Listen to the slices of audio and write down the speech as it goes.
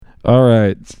All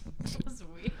right. That was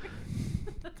weird.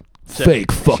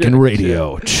 Fake fucking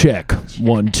radio. Check.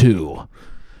 1, 2. All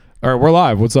right, we're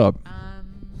live. What's up?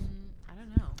 I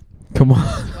don't know. Come on.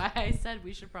 That's why I said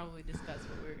we should probably discuss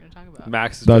what we were going to talk about.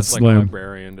 Max is That's just like a lame.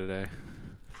 librarian today.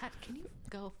 Pat, can you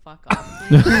go fuck off,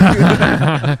 please? You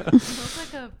look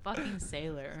like a fucking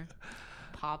sailor.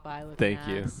 Popeye looking Thank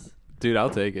you. Dude,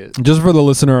 I'll take it. Just for the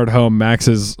listener at home, Max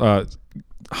is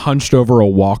hunched over a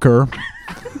walker.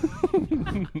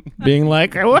 Being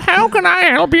like, oh, how can I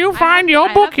help you find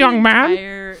your book, young man? I have the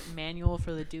entire manual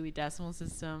for the Dewey Decimal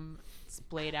System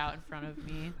splayed out in front of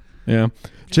me. Yeah.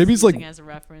 Just JB's like, using as a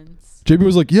reference. JB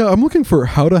was like, yeah, I'm looking for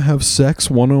how to have sex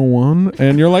 101.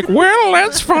 And you're like, well,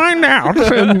 let's find out.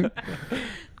 And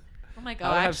I'm like, How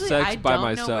to have actually, sex I by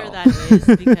don't know where myself. that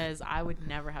is because I would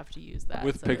never have to use that.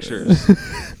 With so pictures.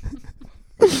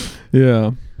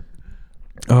 yeah.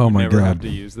 Oh, my Never have God. to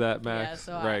use that, Max.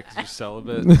 Yeah, so right, because you're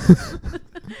celibate.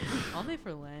 Only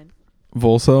for Lent.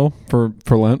 Volso for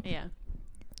Lent. Yeah.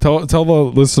 Tell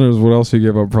the listeners what else you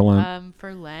gave up for Lent.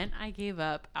 For Lent, I gave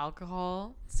up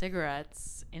alcohol,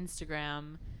 cigarettes,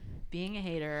 Instagram, being a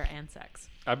hater, and sex.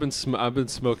 I've been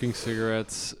smoking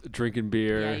cigarettes, drinking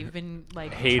beer. Yeah, you've been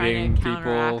like hating trying to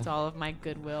counteract people. all of my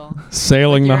goodwill.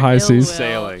 Sailing with the your high ill seas. will.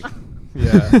 Sailing.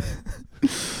 Yeah.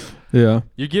 Yeah.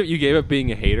 You gave up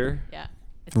being a hater? Yeah.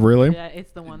 Really?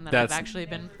 It's the one that That's- I've actually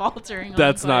been faltering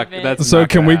that's on quite not- a bit. that's So not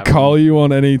can gonna we happen. call you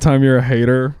on any time you're a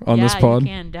hater on this pod?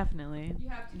 Yeah, you can, definitely.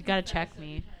 You gotta check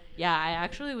me. Yeah, I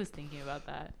actually was thinking about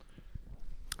that.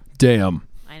 Damn.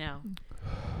 I know. You know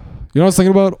what I was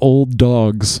thinking about? Old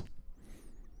dogs.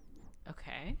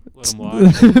 Okay. Let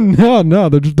 'em lie. no,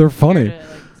 they're funny. Care to,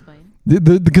 like,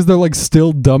 explain? Because they're like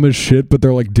still dumb as shit, but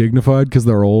they're like dignified because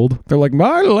they're old. They're like,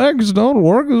 my legs don't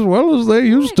work as well as they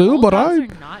used to, Old but dogs I.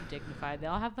 are not dignified. They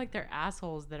all have like their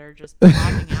assholes that are just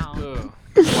popping out. Ugh.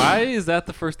 Why is that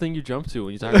the first thing you jump to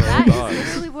when you talk about That old is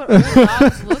dogs? literally what old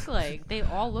dogs look like. They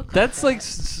all look That's like like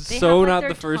that. They so have, like, not their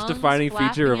the first tongues defining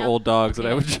feature of flapping old up. dogs that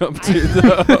I would Okay. jump I to, feel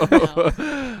like,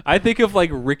 though. I think of like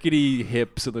rickety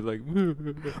hips and they're like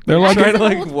They're like trying That's to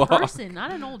an like old walk. person,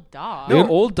 not an old dog. No,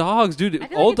 old dogs, dude. I feel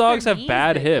like Old it's their dogs have knees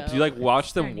bad that hips. go. You like watch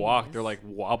It's them their walk, knees. they're like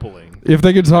wobbling. If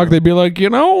they could talk, they'd be like, you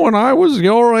know, when I was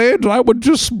your age, I would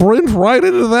just sprint right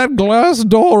into that glass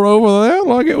door over there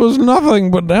like it was nothing,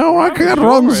 but now I can't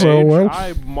run so well.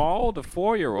 I mauled a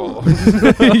 4-year-old.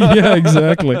 Yeah,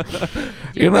 exactly. Do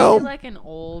You ever know? see, like an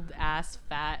old ass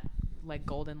fat like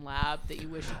golden lab that you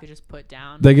wish you could just put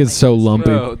down. They get like, so lumpy.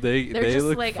 Bro, They're they just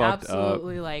look like fucked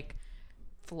absolutely like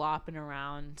flopping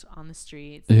around on the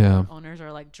streets. Yeah. The owners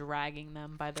are like dragging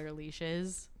them by their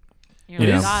leashes. You're Yeah.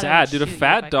 like, It's "God, I would sad, dude. A shoot you if I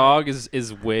fat could." dog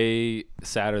is way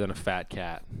sadder than a fat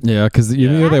cat. Yeah, because you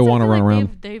Yeah. know they Cats, I want to feel run like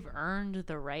around. They've earned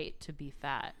the right to be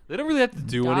fat. They don't really have to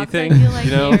do Dogs, anything. I feel like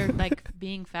you know? they're like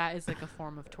being fat is like a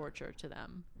form of torture to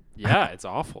them. Yeah, it's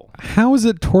awful. How is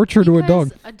it torture to a dog?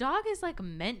 Because a dog is like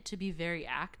meant to be very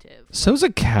active. So's a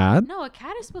cat. No, a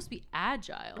cat is supposed to be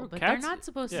agile, No, but they're cats- not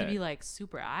supposed yeah. to be like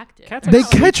super active. Cats They're They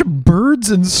not, like- catch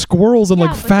birds and squirrels and Yeah,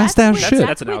 like but fast ass with- shit.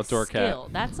 That's an with outdoor cat. skill.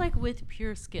 That's like with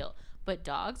pure skill. But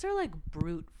dogs are like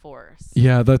brute force.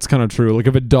 Yeah, that's kind of true. Like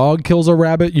if a dog kills a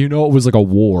rabbit, you know it was like a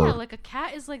war. Yeah, like a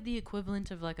cat is like the equivalent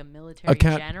of like a military A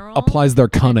cat general. applies their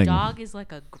and cunning. A dog is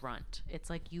like a grunt. It's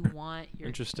like you want your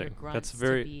Interesting. Your grunts That's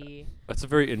very- to be. That's a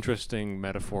very interesting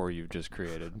metaphor you've just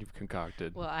created. You've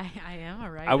concocted. Well, I am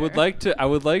a writer. I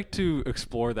would like to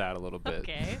explore that a little bit.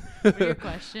 Okay. What are your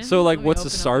questions? So like Let me what's open a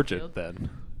up the sergeant field. then?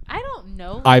 I don't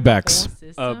know. Like, Ibex. The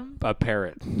whole system. A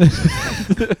parrot.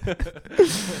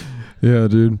 Yeah,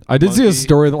 dude. I did see a Monkey.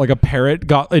 story that like a parrot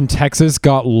got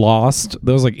lost.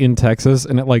 That was like in Texas,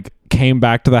 and it like came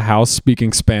back to the house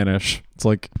speaking Spanish. It's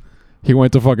like he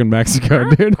went to fucking Mexico,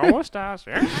 dude. ¿Cómo estás?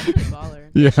 Actually baller.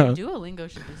 Yeah. Duolingo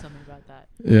should do something about that.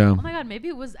 Yeah. Oh my god, maybe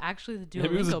it was actually the Duolingo.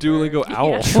 Maybe it was a bird. Duolingo owl.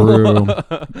 Yeah.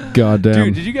 True. Goddamn.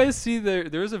 Dude, did you guys see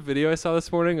there was a video I saw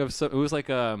this morning of some, it was like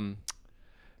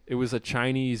it was a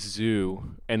Chinese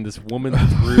zoo and this woman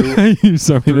threw You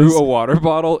sent me this. a water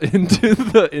bottle into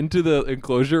the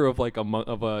enclosure of like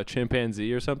of a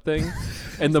chimpanzee or something,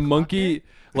 and the monkey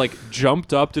like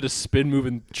jumped up, did a spin move,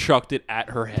 and chucked it at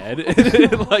her head, and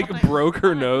it like my broke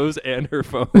her God. nose and her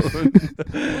phone.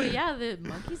 Well, yeah, the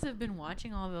monkeys have been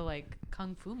watching all the like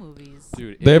kung fu movies.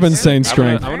 Dude, They have it is- insane I'm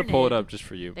strength. gonna pull it up just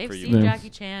for you. They've for you. seen Yeah. Jackie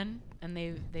Chan and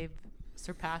they've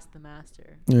surpassed the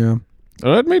master. Yeah.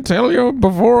 Let me tell you,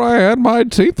 before I had my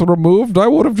teeth removed, I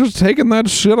would have just taken that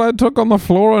shit I took on the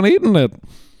floor and eaten it.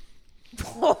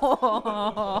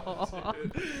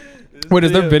 Wait,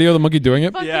 is there video of the monkey doing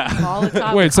it? Fucking Yeah.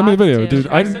 Molotov Wait, send me the video, cocktail.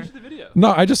 dude. I sent you the video.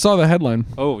 No, I just saw the headline.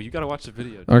 Oh, you gotta watch the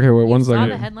video. Dude. Okay, wait, You one saw second.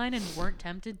 the headline and weren't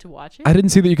tempted to watch it? I didn't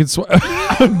see that you could swipe.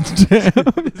 Isn't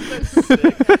that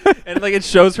sick? And like it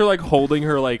shows her like holding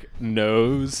her like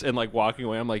nose and like walking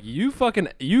away. I'm like, you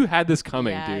had this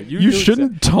coming, Yeah, dude. You knew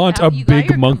shouldn't taunt a You got big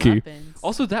your monkey. comeuppance.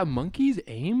 Also, that monkey's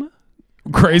aim.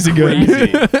 Crazy good.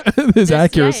 His The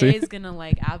accuracy. CIA is gonna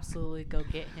like absolutely go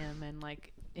get him and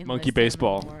like enlist Monkey him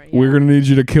baseball. more, We're gonna need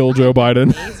you to kill Joe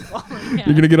Biden. Baseball,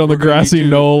 You're gonna get on the We're gonna grassy need you-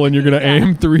 knoll and you're gonna Yeah.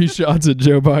 aim 3 shots at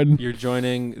Joe Biden. You're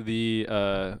joining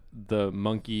the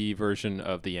monkey version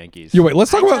of the Yankees. Yo, wait,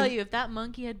 let's talk I about. tell you, if that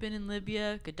monkey had been in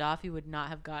Libya, Gaddafi would not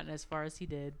have gotten as far as he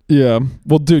did. Yeah.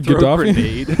 Well, dude, Throw a Gaddafi.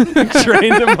 grenade. Train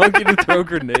the monkey to throw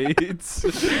grenades.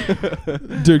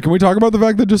 Dude, can we talk about the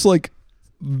fact that just like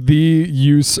the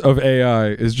use of AI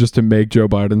is just to make Joe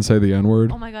Biden say the N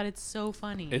word? Oh my god, it's so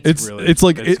funny. It's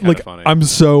kinda funny. I'm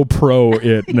so pro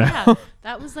it now. Yeah,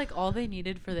 that was like all they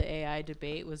needed for the AI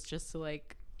debate was just to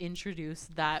like introduce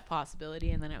that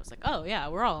possibility, and then I was like, oh yeah,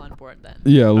 we're all on board then.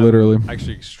 Yeah, literally. I'm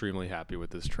actually extremely happy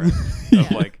with this trend. Yeah.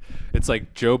 Of like, it's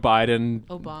like Joe Biden,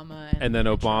 Obama and then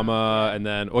Obama, Trump, and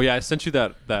then I sent you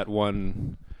that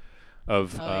one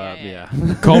of Oh, yeah.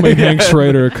 Call me Hank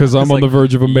Schrader because I'm It's on the like,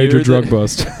 verge of a major you're drug the-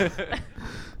 bust.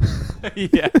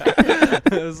 Yeah,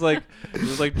 it was like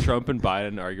Trump and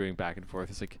Biden arguing back and forth.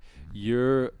 It's like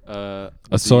you're A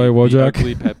soy Wojak? the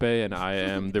ugly Pepe, and I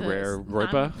am the The rare s-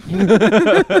 Roipa.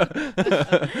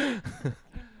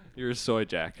 You're a soy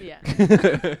Jack. Yeah.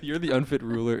 You're the unfit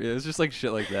ruler. Yeah, it's just like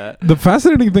shit like that. The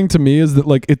fascinating thing to me is that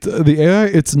like the AI,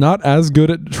 it's not as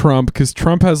good at Trump because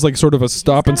Trump has like sort of a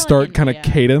stop and got, like, start an- kind of yeah.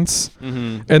 cadence.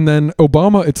 Mm-hmm. And then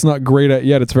Obama, it's not great at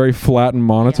yet. It's very flat and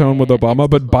monotone with yeah, Obama.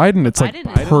 it's But close. Biden, it's Biden like is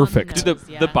on the perfect. nose. Dude,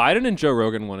 Yeah. the Biden and Joe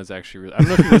Rogan one is actually really. I don't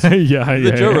know if you listen. Yeah,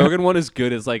 The Joe yeah. Rogan one is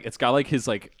good. It's like it's got like his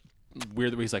like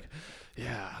weird way he's like,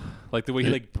 yeah, like the way he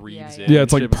like breathes Yeah, in. yeah, and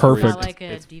it's, like, shit before he's- perfect. Got like a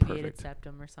it's deviated perfect.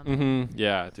 septum or something. Mm-hmm.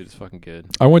 Yeah, dude, it's fucking good.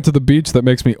 I went to the beach that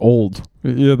makes me old.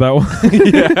 Yeah, that one.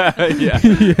 yeah.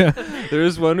 Yeah. There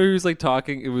was one where he was like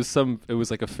talking. It was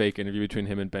like a fake interview between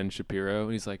him and Ben Shapiro,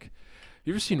 and he's like,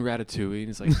 "You ever seen Ratatouille?" And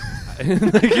he's like,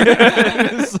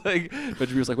 it's like Ben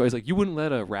Shapiro's like, well, he's like, "You wouldn't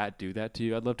let a rat do that to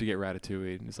you? I'd love to get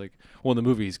Ratatouille." And he's like, "Well, in the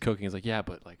movie he's cooking." He's like, "Yeah,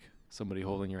 but like somebody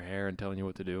holding your hair and telling you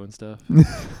what to do and stuff."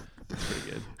 It's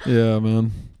pretty good. Yeah,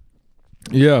 man.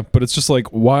 Yeah, but it's just like,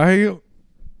 why?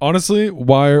 Honestly,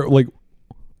 why are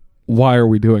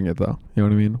we doing it though? You know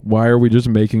what I mean? Why are we just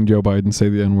making Joe Biden say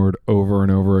the N word over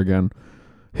and over again?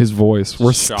 His voice.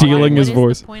 We're Shocking. stealing his What is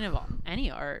voice. the point of any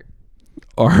art?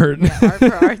 Art. Yeah, art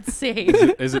for art's sake.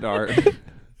 Is it art?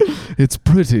 It's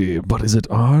pretty, but is it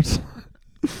art?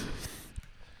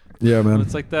 Yeah, Well, man.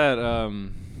 it's like that.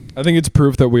 I think it's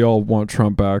proof that we all want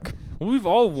Trump back. We've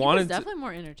all He was wanted. To, definitely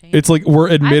more entertaining. It's like we're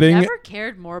admitting. I've never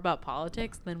cared more about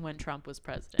politics than when Trump was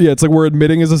president. Yeah, it's like we're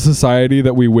admitting as a society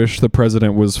that we wish the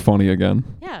president was funny again.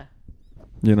 Yeah.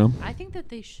 You know? I think that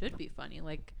they should be funny.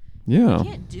 Like, Yeah. you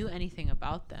can't do anything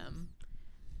about them,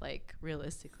 like,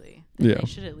 realistically. Yeah. They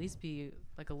should at least be,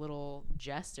 like, a little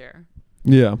jester.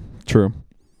 Yeah, true.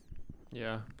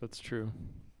 yeah, that's true.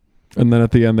 And then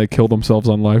at the end, they kill themselves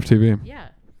on live TV. Yeah.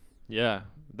 Yeah,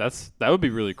 that would be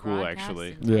really cool, Broadcast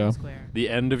actually. in Times Yeah. Square. The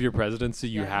end of your presidency,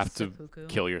 you Yeah, have to seppuku.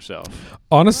 kill yourself.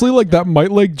 Honestly, like that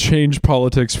might like change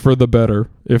politics for the better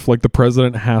if like the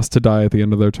president has to die at the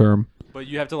end of their term. But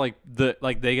you have to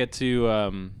they get to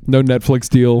No Netflix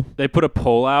deal. they put a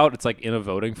poll out. It's like in a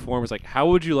voting form. It's like, how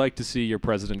would you like to see your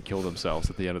president kill themselves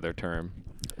at the end of their term?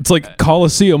 It's like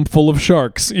Coliseum full of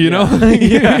sharks, you know?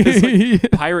 Yeah, it's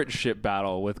like pirate ship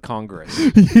battle with Congress.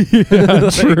 Yeah,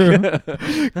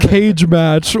 true. Cage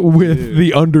match with Dude.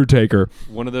 the Undertaker.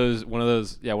 one of those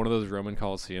Roman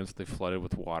Coliseums that they flooded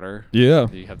with water. Yeah.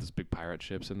 You have those big pirate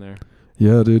ships in there.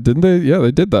 Yeah, dude. Didn't they? Yeah,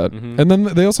 they did that. Mhm. And then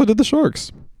they also did the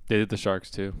sharks. They did the sharks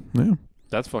too. Yeah.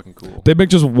 That's fucking cool. They make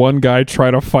just one guy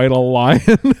try to fight a lion.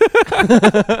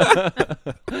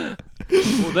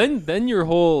 Well, then your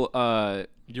whole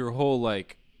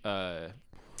like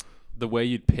the way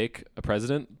you'd pick a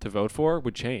president to vote for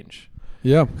would change,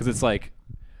 Yeah. because it's like,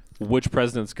 which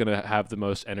president's gonna have the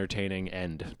most entertaining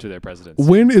end to their presidency?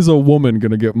 When is a woman going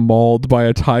to get mauled by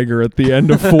a tiger at the end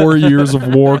of 4 years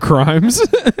of war crimes?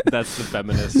 That's the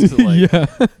feminist like Yeah.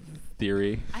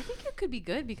 theory. I think it could be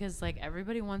good because, like,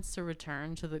 everybody wants to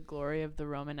return to the glory of the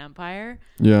Roman Empire.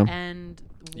 Yeah. And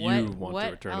You what, want to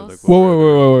what return to the else? glory.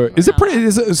 Whoa. Is it pretty?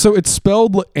 Is it, so it's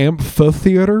spelled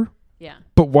amphitheater? Yeah.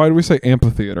 But why do we say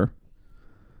amphitheater?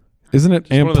 Isn't it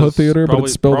Just one of those- amphitheater, but probably-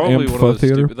 it's spelled probably one of those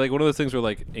amphitheater? stupid- like one of those things where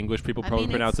like English people I probably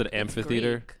mean, pronounce it it's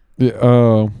amphitheater. Greek, Yeah.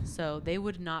 Oh. so they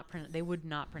would not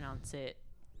pronounce it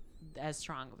as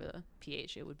strong of a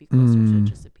ph. It would be closer to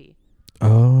just a p.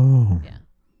 Oh. Yeah.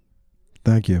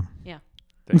 Thank you.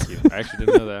 Thank you. I actually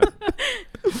didn't know that.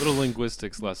 Little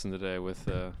linguistics lesson today with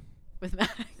With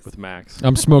Max. Max.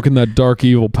 I'm smoking that dark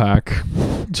evil pack.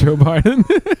 Joe Biden.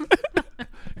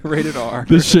 Rated R.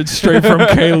 This shit's straight from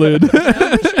K-Lid. You know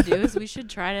what we should do is we should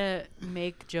try to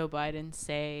make Joe Biden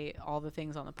say all the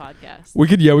things on the podcast. We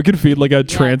could feed like a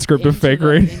transcript of into fake the-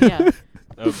 radio. Yeah,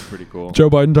 That would be pretty cool. Joe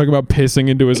Biden talking about pissing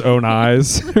into his own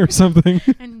eyes or something.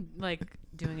 and like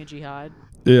doing a jihad.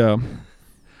 Yeah.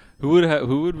 Who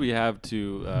would we have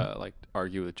to like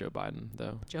argue with Joe Biden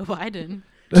though? Joe Biden.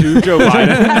 Two Joe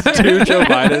Bidens. Two Joe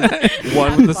Bidens.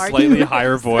 One with a Have slightly arguments.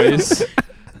 higher voice.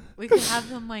 We could have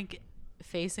them like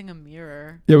facing a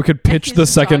mirror. Yeah, we could pitch He's the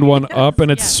just second talking one to up us, and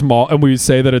it's yeah. small and we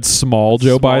say that it's small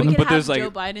Joe Small, Biden. We could But have there's, like-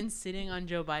 Joe Biden sitting on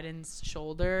Joe Biden's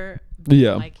shoulder,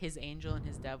 Yeah. like his angel and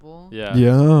his devil. Yeah.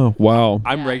 Yeah. Wow.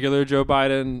 I'm Yeah. regular Joe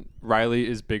Biden. Riley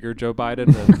is bigger Joe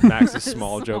Biden. And Max is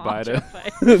small Joe Biden.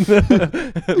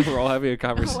 We're all having a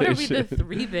conversation. What are we, the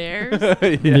three bears?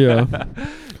 Yeah.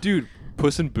 Dude,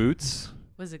 Puss in Boots.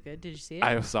 Was it good? Did you see it?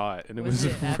 I saw it and it Was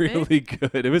was it epic? really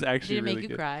good. It was Did actually it make really you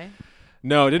good. cry?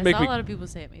 No, it I didn't make saw me. a lot of people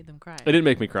say it made them cry. It didn't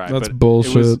make me cry. That's but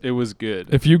bullshit. It was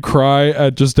good. If you cry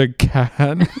at just a cat,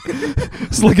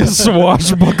 it's like a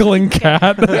swashbuckling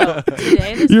cat. Yo,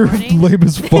 today, this You're morning, lame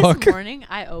as fuck. This morning,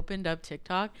 I opened up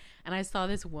TikTok and I saw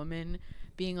this woman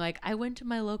being like, I went to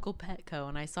my local Petco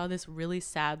and I saw this really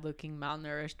sad looking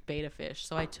malnourished betta fish.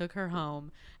 So I took her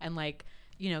home and like,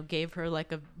 you know, gave her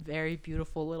like a very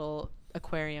beautiful little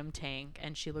aquarium tank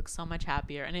and she looked so much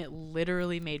happier and it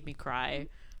literally made me cry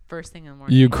first thing in the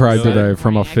morning. You cried Really? today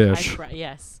from a Morning, fish.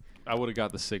 Yes. I would have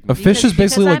got the signal. A fish is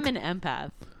basically because like I'm an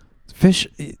empath. fish.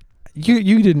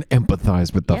 You didn't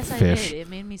empathize with the Yes, fish. I did. It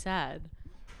made me sad.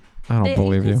 I don't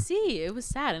believe you. you. Could see, it was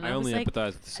sad, and I I was only like, empathize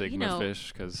with the Sigma know,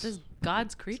 fish because "This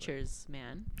God's creatures,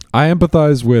 man," I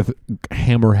empathize with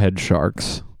hammerhead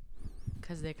sharks.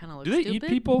 because they kind of look do they stupid. eat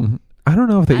people? Mhm. I don't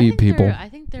know if they I eat think people. I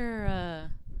think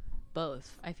they're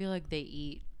both. I feel like they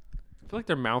eat. I feel like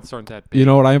their mouths aren't that big. You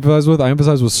know what I empathize with? I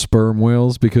empathize with sperm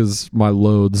whales because my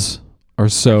loads are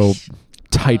so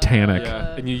titanic.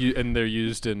 Yeah, and they're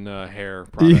used in hair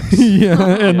products. Yeah,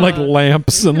 and like Yeah.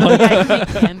 lamps and like I make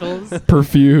candles.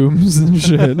 perfumes and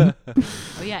shit.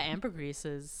 Oh yeah, ambergris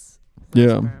is.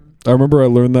 Yeah. sperm. I remember I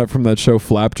learned that from that show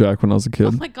Flapjack when I was a Oh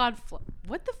kid. my god,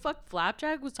 what the fuck?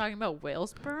 Flapjack was talking about whale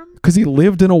sperm. Because he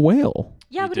lived in a whale.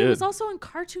 Yeah, He but it was did. also on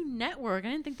Cartoon Network. I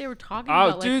didn't think they were talking Oh,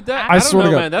 about like. dude, that I I swear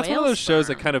don't to know, God. man. That's one of Whale those shows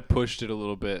that sperm. kind of pushed it a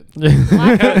little bit.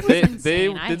 Flapjack was they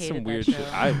insane. I did some hated weird that shit.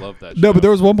 show. I love that. No, show. but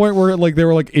there was one point where like they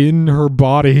were like in her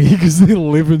body because they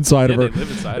live inside Yeah, of they her.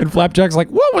 live inside And of her. Flapjack's like,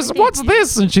 what's do.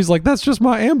 this? And she's like, that's just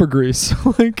my ambergris.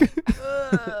 Like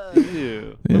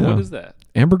Ew. Yeah. What is that?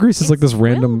 ambergris is like this It's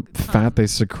random milk, huh? fat they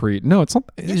secrete. No, it's not.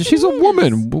 Yes, She's it a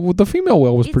woman. is. The female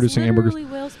whale was It's producing ambergris.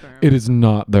 literally whale sperm. It is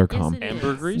not their Yes, cum. it is.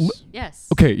 Ambergris? Yes.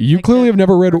 Okay, you Like clearly the have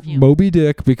never read perfume. Moby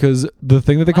Dick because the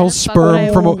thing that they Why call the fuck sperm would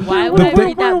I- from a why the would I thing-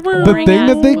 read that the boring thing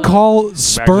that ass they book? call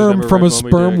sperm never from read a Moby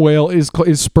sperm Dick. whale is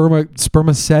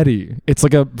spermaceti. It's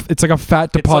like a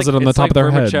fat deposit on the it's top like of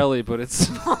their head. vermicelli, but it's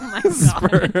Oh my god.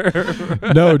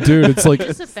 sperm. No, dude, it's like You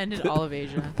just offended all of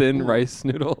Asia. Thin rice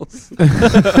noodles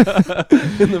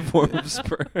in the form of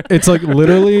sperm. it's like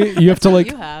literally you have to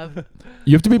like You have.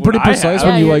 you have to be What pretty I precise have.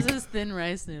 when Yeah, you yours like is thin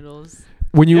rice noodles.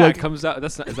 when you Yeah, like it comes out.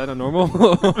 Is that a normal?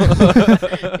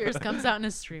 Yours comes out in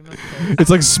a stream of piss. it's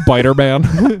like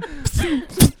Spider-Man.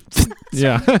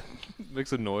 Yeah.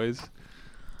 Makes a noise.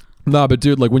 Nah, but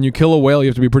dude, like when you kill a whale, you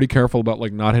have to be pretty careful about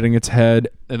like not hitting its head,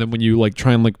 and then when you like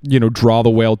try and like draw the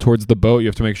whale towards the boat, you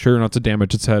have to make sure not to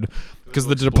damage its head because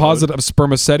the deposit of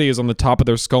spermaceti is on the top of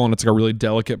their skull, and it's like a really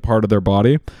delicate part of their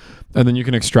body, and then you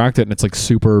can extract it, and it's like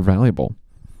super valuable.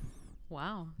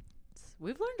 Wow.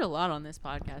 We've learned a lot on this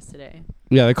podcast today.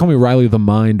 Yeah, they call me Riley the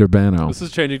Mind Urbano. This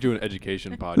is changing to an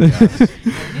education podcast.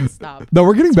 We need to stop. No,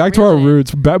 we're getting It's back to our really-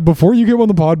 roots. Before you came on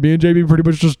the pod, me and JB pretty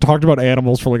much just talked about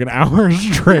animals for like an hour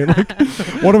straight. Like,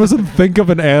 one of us would think of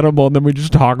an animal, and then we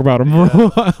just talk about them for a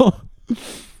while.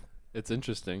 It's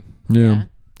interesting. Yeah.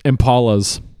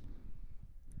 Impalas.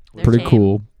 They're Pretty tame.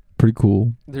 cool. Pretty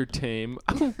cool. They're tame.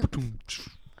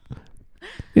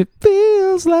 It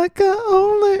feels like I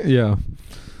only... Yeah.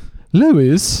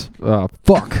 Lewis.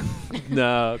 Fuck.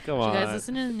 No, come Did you guys on.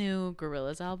 listen to the new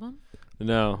Gorillaz album?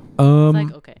 No. It's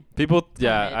like, okay. People,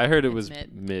 yeah, mid. I heard it It's was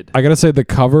mid. mid. I gotta say, the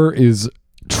cover is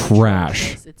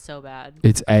trash. It's so bad.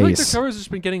 It's I feel like their ace. covers has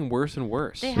been getting worse and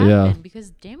worse. They have Yeah. been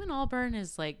because Damon Albarn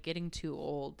is like getting too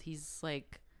old. He's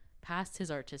like past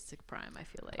his artistic prime. I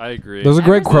feel like. I agree. There's a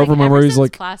great quote from him where he's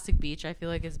like, Classic Beach. I feel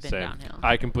like it's been Same. downhill.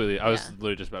 I was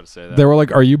literally just about to say that. they were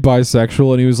like, "Are you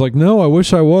bisexual?" And he was like, "No, I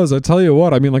wish I was. I tell you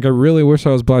what, I mean, like, I really wish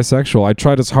I was bisexual. I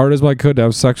tried as hard as I could to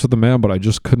have sex with a man, but I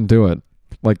just couldn't do it."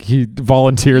 Like, he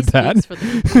volunteered He that. speaks for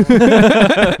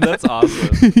the people. That's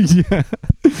awesome. Yeah.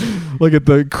 Like at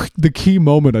the key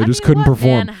moment, I just mean, couldn't what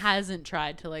perform. man hasn't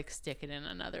tried to like stick it in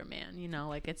another man? You know,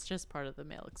 like it's just part of the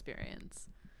male experience.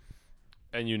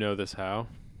 And you know this how?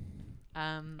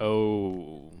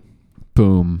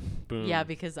 Boom. Boom. Yeah,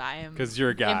 because I am. Because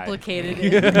you're a guy. Implicated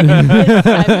in this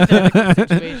hypothetical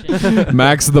situation.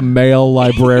 Max, the male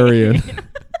librarian.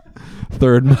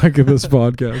 Third mic of this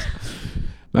podcast.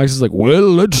 Max is like, well,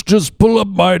 let's just pull up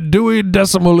my Dewey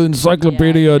Decimal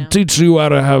Encyclopedia and teach you how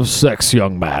to have sex,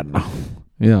 young man.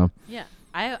 Yeah. Yeah.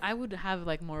 I would have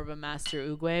like more of a Master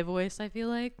Oogway voice, I feel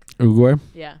like. Oogway?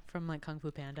 Yeah, from like Kung Fu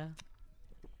Panda.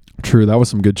 True, that was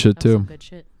some good shit too. Some good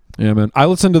shit. Yeah, man. I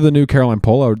listened to the new Caroline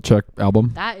Polachek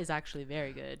album. That is actually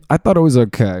very good. I thought it was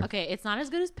okay. Okay, it's not as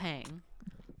good as Pang,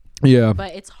 Yeah.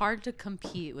 but it's hard to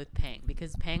compete with Pang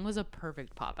because Pang was a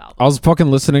perfect pop album. I was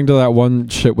fucking listening to that one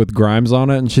shit with Grimes on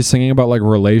it, and she's singing about like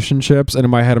relationships, and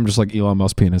in my head I'm just like, Elon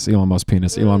Musk penis, Elon Musk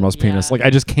penis, Elon Musk penis. Yeah. Like, I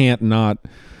just can't not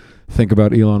think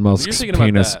about Elon You're Musk's thinking about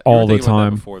penis that. You were all the thinking about that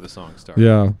time. before the song started.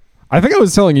 Yeah. I think I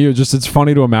was telling you, just it's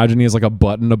funny to imagine he has like a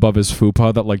button above his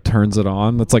fupa that like turns it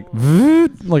on. That's like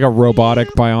like a robotic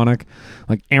bionic,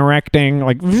 like erecting,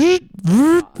 like you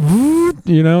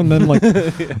know, and then like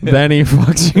then he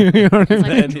fucks you. You know what I It's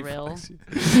mean? like a drill.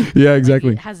 Yeah,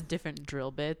 exactly. Like, it has different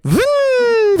drill bits. Yeah,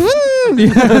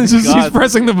 it's just he's God.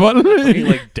 pressing the button. Fucking,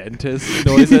 like dentist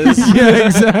noises. Yeah,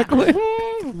 exactly.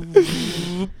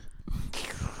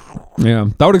 Yeah,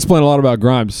 that would explain a lot about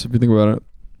Grimes if you think about it.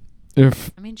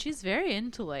 If I mean, she's very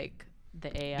into like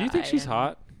the AI. Do you think she's and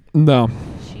hot? no,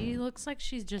 She looks like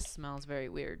she just smells very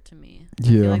weird to me. I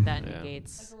Yeah. feel like that Yeah.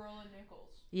 negates.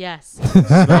 Yes.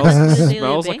 Smells, Daily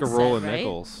smells like a Banks roll said, of right?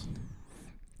 nickels.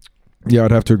 yeah,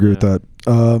 I'd have to agree with Yeah.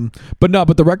 that.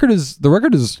 But the record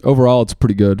is overall it's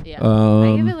pretty good. Yeah.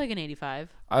 I give it Um, like an 85.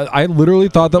 I literally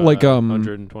thought that like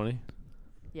 120.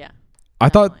 Yeah. I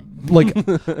thought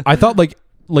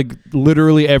like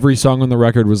literally every song on the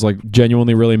record was like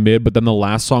genuinely really mid, but then the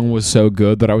last song was so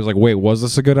good that I was like, wait, was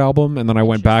this a good album? And then I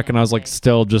went back and I was like, Interesting.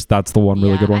 still just that's the one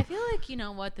really good I one. feel like, you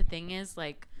know what the thing is,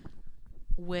 like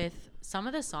with some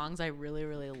of the songs I really,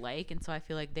 really like, and so I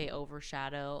feel like they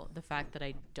overshadow the fact that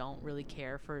I don't really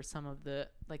care for some of the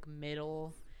like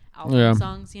middle album Yeah.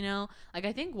 songs, you know? Like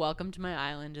I think Welcome to My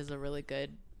Island is a really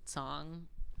good song.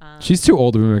 She's too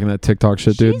old to be making that TikTok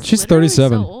shit, dude. She's literally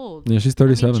 37. So old. Yeah, she's I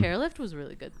mean, 37. Chairlift was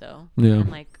really good though. Yeah. And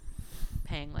like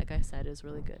Pang, like I said, is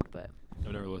really good. But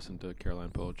I've never listened to Caroline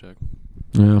Polachek.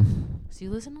 Yeah. so you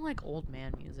listen to like old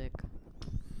man music.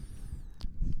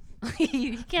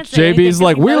 You can't say anything JB's 'cause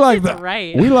like, he we knows like it's the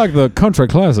right. we like the country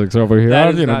classics over here.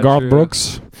 That is You know, not Garth true.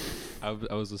 Brooks. I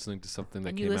was listening to something that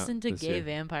And came you out listen to this gay year.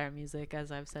 vampire music,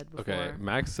 as I've said before. Okay,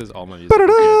 Max says all my music. is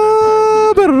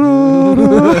gay vampire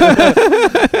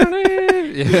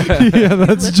music. Yeah,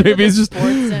 that's Listen to JB's the just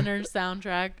Sports Center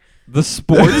soundtrack. The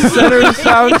Sports Center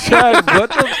soundtrack. What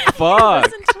the fuck?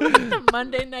 Listen to like, the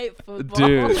Monday Night Football.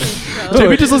 Dude. intro.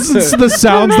 JB just listens to the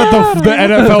sounds that the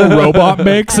NFL robot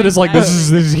makes, and it's like, this is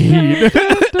this heat.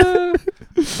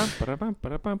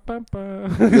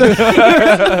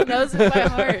 knows it by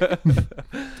heart.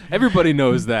 Everybody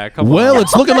knows that. Come Well, on.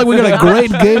 it's looking like we got a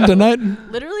great game tonight.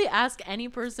 Literally ask any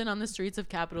person on the streets of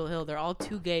Capitol Hill. They're all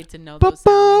too gay to know those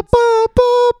sounds.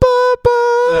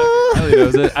 Ellie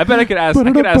knows it. I bet I could ask. I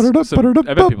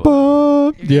bet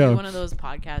people. You're Yeah. one of those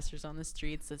podcasters on the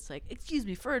streets that's like, excuse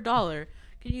me, for $1,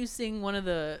 can you sing one of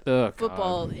the Oh,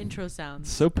 football God. intro It's sounds?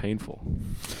 so painful.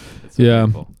 It's so Yeah.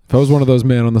 painful. If I was one of those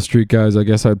man on the street guys, I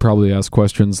guess I'd probably ask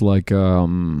questions like, How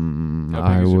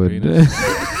I big is your would. penis?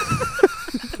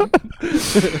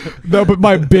 No, but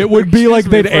my bit would be like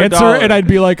Excuse me, they'd for answer $1. and I'd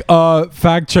be like,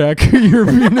 fact check. Your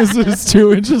penis is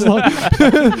 2 inches long.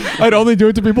 I'd only do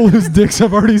it to people whose dicks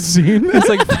I've already seen. It's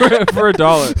like for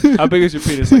 $1. How big is your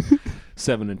penis? Like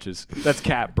 7 inches. That's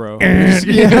cap, bro.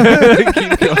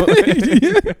 Keep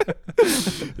going.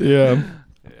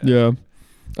 Yeah.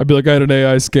 I'd be like, I had an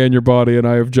AI scan your body and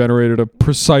I have generated a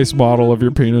precise model of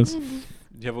your penis.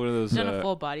 You have one of those Done a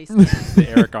full body scan. the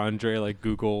Eric Andre like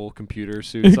Google computer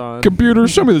suits on. Computer,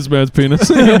 show me this man's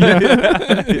penis.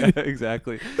 Yeah,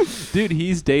 exactly. Dude,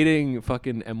 he's dating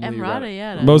fucking Emily Emrata,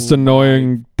 yeah. that's- Most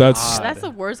annoying. That's God. That's the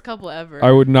worst couple ever.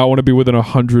 I would not want to be within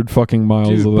 100 fucking miles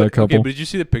Dude, of that couple. Okay, but did you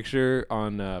see the picture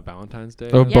on Valentine's Day?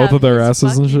 Oh, both of their his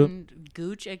asses and shit? fucking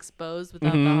gooch exposed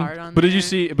without the heart on. But there. did you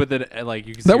see? But then like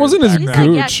you can. That see wasn't his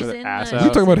background. gooch. she's Her in ass the- out. You're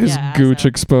talking about his Yeah, ass gooch out.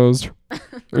 exposed.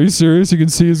 Are you serious? You can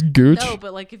see his gooch. No,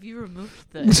 but like if you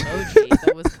removed the emoji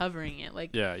that was covering it, like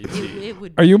Yeah, you see. it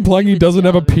would. Are you implying he would doesn't see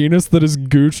have all a of it. penis that his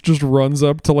gooch just runs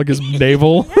up to like his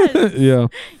navel? Yes. Yeah.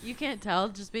 You can't tell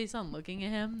just based on looking at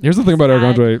him. Here's the thing about Eric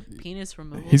Andre. Penis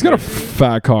removal. He's got a surgery.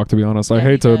 fat cock, to be honest. I Yeah,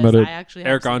 hate to he admit does. it. I actually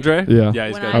Eric have seen Andre. it. Yeah. Yeah,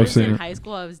 he's When got. I I've was seen in it. high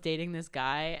school, I was dating this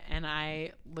guy, and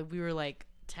we were like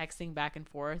texting back and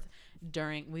forth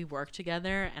during we worked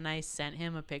together, and I sent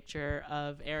him a picture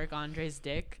of Eric Andre's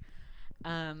dick.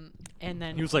 And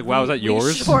then He was like, "Wow, is that we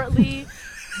yours?" Shortly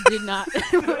did not.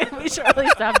 We shortly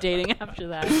stopped dating after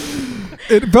that.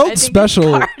 It I felt think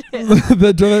special it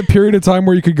that during that period of time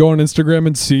where you could go on Instagram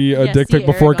and see a Yeah, dick see pic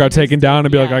before it Eric got Andre's taken down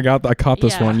and be dick, like, yeah. I caught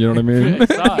this Yeah. one. You know what I mean? I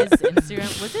saw His it.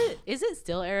 Instagram was it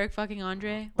still Eric fucking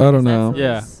Andre? I don't Is that know. still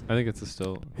Yeah, his- I think it's a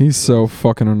still. He's so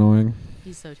fucking annoying.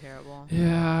 He's so terrible.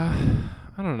 Yeah,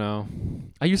 I don't know.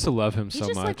 I used to love him He so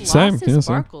just like much. Same, lost yeah, his same.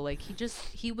 sparkle. Like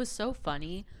he was so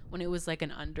funny when it was like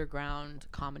an underground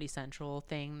Comedy Central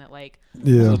thing that like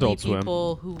Yeah. only Adult Swim.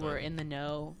 people who were in the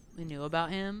know knew about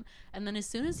him. And then as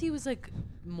soon as he was like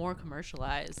more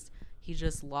commercialized, he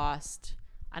just lost.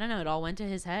 I don't know. It all went to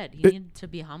his head. He needed to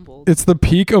be humbled. It's the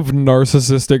peak of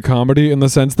narcissistic comedy in the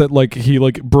sense that like he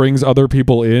like brings other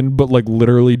people in but like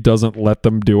literally doesn't let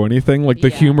them do anything. Like the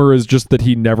Yeah. humor is just that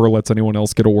he never lets anyone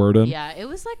else get a word in. Yeah, it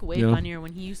was like way Yeah. funnier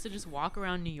when he used to just walk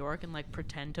around New York and like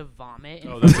pretend to vomit.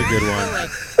 Oh, that's a good one. Like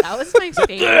that was my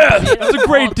favorite. bit That's of a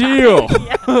great all deal. time.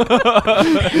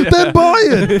 Yeah. Then buy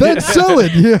it. Then sell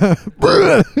it. Yeah.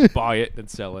 Buy it and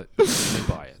sell it and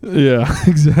buy it. Yeah,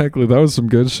 exactly. That was some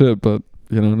good shit, but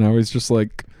you know, now he's just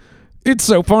like, it's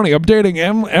so funny. I'm dating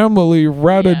Emily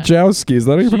Ratajkowski. Is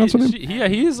that how you pronounce her name? Yeah,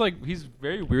 he is like he's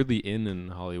very weirdly in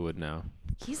Hollywood now.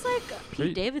 He's like Right.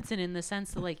 Pete Davidson in the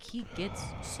sense that like he gets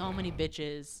so many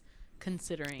bitches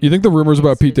considering. You think the rumors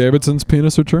about his Pete physical- Davidson's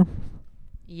penis are true?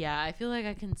 Yeah, I feel like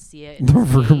I can see it. in The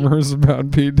his gait. rumors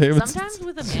about Pete Davidson. Sometimes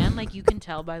with a man, like you can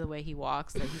tell by the way he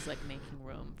walks that he's like making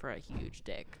room for a huge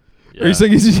dick. Are you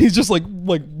saying he's just like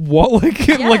what like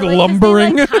Yeah, like 'cause they,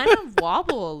 lumbering? like, kind of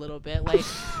wobble a little bit. Like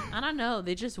I don't know,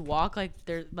 they just walk like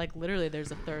they're like literally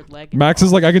there's a third leg. Max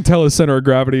is like, I can tell his center of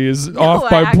gravity is No, off I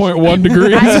by actually- 0.1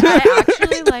 degrees. I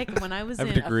actually like when I was I have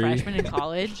in a a degree. freshman in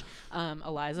college.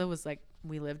 Eliza was like,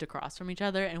 we lived across from each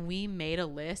other, and we made a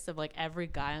list of like every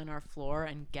guy on our floor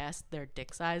and guessed their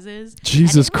dick sizes.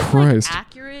 Jesus and it was, Christ. Like,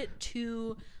 accurate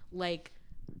to like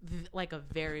like a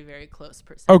very very close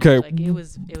percentage. Okay. like it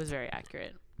was very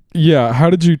accurate. Yeah, how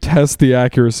did you test the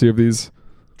accuracy of these?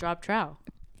 Drop trow.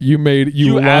 You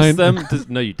You lined asked them.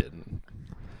 No, you didn't.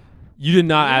 You did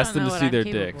not You ask don't them know to what see I'm their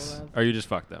capable dicks, of. or you just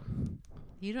fucked them.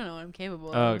 You don't know what I'm capable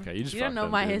of. Oh, okay, you just don't fucked know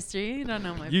them, my dude. history. You don't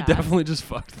know my You past. definitely just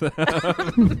fucked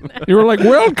them. You were like,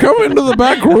 well, come into the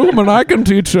back room and I can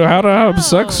teach you how to have No.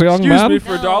 sex, young Excuse man. me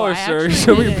for a dollar, I sir. actually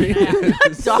Show me your didn't.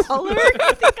 penis. $1?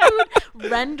 You think I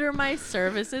would render my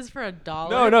services for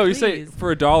 $1? No, you say Please.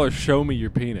 for $1, show me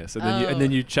your penis, and then Oh. and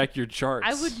then you check your charts.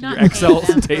 I would not your Excel pay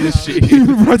them data for sheet. You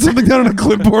write something down on a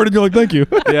clipboard and you're like, thank you.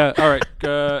 Yeah, all right.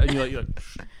 And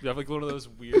you have like one of those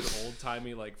weird old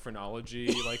timey like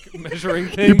phrenology like measuring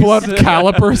things. You pull out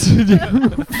calipers and you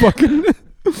fucking.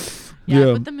 Yeah,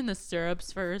 Yeah. put them in the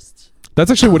stirrups first. That's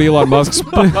actually what Elon Musk's.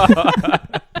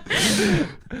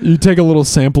 You take a little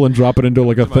sample and drop it into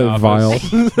like a To my vial.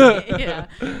 office. Yeah.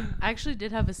 I actually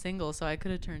did have a single, so I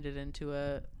could have turned it into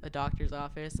a doctor's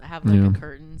office. I have like Yeah. a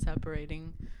curtain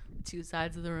separating two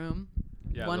sides of the room.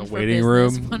 Yeah, one the for waiting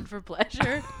business, room. one for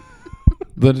pleasure.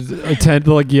 The attend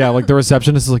like like the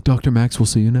receptionist is like, Dr. Max, we'll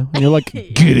see you now. And you're like, Yeah.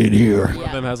 get in here. One of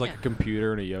Yeah, them has like yeah. a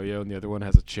computer and a yo-yo, and the other one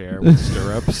has a chair with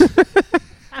stirrups. It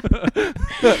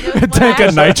was Tank when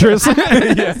of I- nitrous. I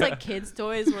have those like kids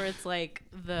toys where it's like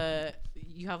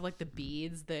you have like the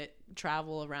beads that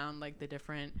travel around like the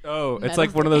different. Oh, it's Metals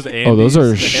like one of those. that- Andes, Oh, those are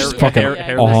the hair- the fucking hair-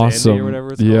 hairless Andy awesome. or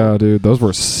whatever it's Yeah, called. dude, those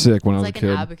were sick when I It's was like a kid.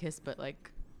 an abacus, but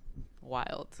like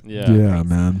wild. Yeah, Yeah,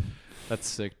 man. that's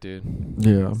sick, dude.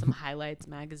 Yeah. Some highlights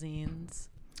magazines.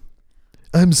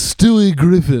 I'm Stewie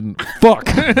Griffin. Fuck.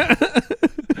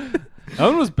 That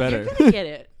one was better. You're gonna get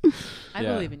it. I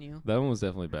Yeah. believe in you. That one was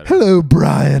definitely better. Hello,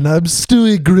 Brian. I'm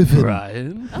Stewie Griffin.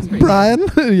 Brian. That was pretty Brian?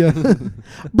 Yeah.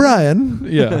 Brian?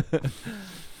 Yeah.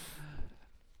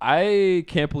 I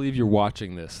can't believe you're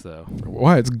watching this though.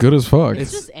 Why? It's good as fuck.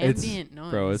 It's just it's- ambient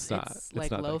noise. bro, it's not- It's it's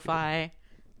like not that good. lo-fi,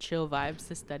 chill vibes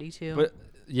to study to. But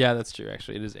yeah, that's true.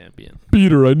 Actually, it is ambient.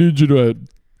 Peter, I need you to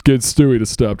get Stewie to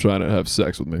stop trying to have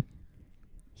sex with me.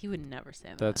 he would never say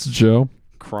that. That's It's Joe.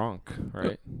 Kronk,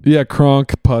 right? Yeah,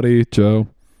 Kronk, Putty, Joe.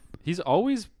 He's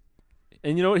always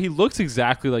And you know what? He looks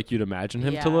exactly like you'd imagine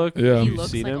him to look. Yeah. if He you've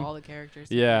looks seen like him. all the characters.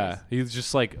 Yeah, he's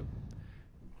just like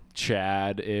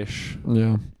Chad-ish,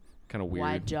 Yeah. kind of weird.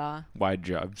 Wide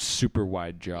jaw. Super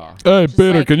wide jaw. Hey, Just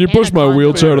Peter, like can you push my Anaconda.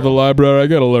 wheelchair to the library? I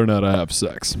gotta learn how to have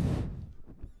sex.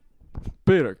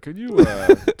 Peter, can you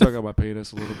tug on my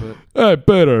penis a little bit? Hey,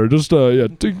 Peter, just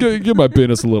give my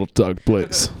penis a little tug,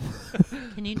 please.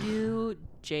 Can you do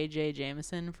J.J.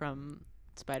 Jameson from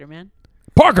Spider-Man?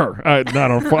 Parker. I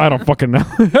don't fucking know.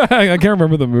 I can't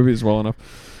remember the movies well enough.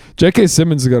 J.K.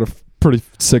 Simmons has got a pretty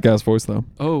sick ass voice though.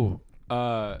 Oh,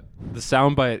 the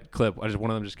soundbite clip.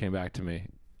 One of them just came back to me.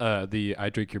 The "I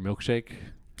drink your milkshake."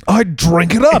 I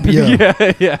drink it up.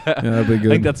 Yeah. yeah. That'd be I good.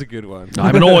 think that's a good one.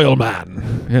 I'm an oil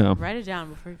man. Yeah. Write it down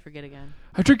before you forget again.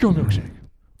 I drink your milkshake.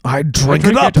 I drink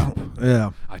it up.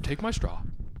 Yeah. I take my straw.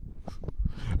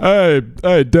 Hey,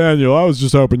 Daniel, I was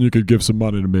just hoping you could give some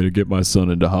money to me to get my son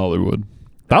into Hollywood.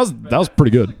 That was pretty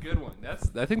good. That's a good one.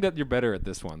 I think that you're better at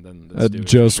this one than this dude.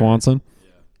 Joe Swanson.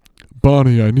 Yeah.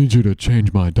 Bonnie, I need you to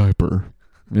change my diaper.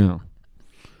 Yeah.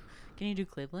 Can you do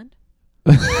Cleveland?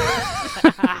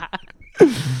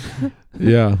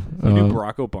 Yeah. You do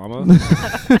Barack Obama.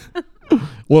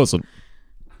 Listen.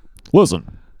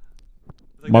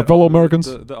 Like My that fellow Americans.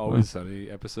 The Always Sunny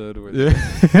episode where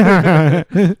Yeah.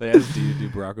 they asked Dee to do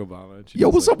Barack Obama. And she Yo,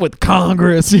 was what's like, up with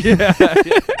Congress? Yeah.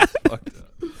 Fucked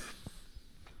up.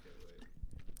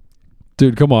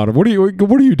 Dude, come on. What are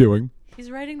you doing? He's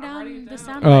writing down the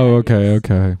sound. Oh, bites.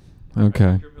 okay. Your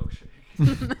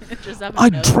milkshake. Just have a I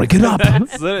note. drink it up.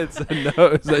 That's it. It's a no.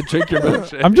 It's a drink your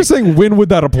milkshake. I'm just saying, when would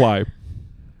that apply?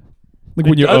 Like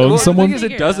when you own someone? The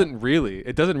thing is, it doesn't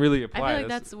really I apply. feel like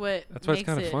that's what that's why it's makes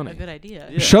kinda it funny. a good idea.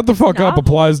 Yeah. Shut the fuck up Novel.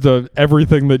 applies to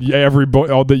everything that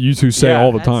all that you two say Yeah,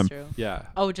 all the That's time. true. Yeah.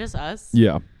 Oh, just us?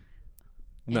 Yeah.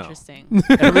 No. Interesting.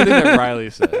 Everything that Riley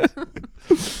says.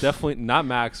 Definitely not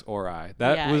Max or I.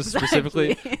 That Yeah, was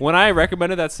exactly. specifically when I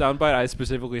recommended that soundbite. I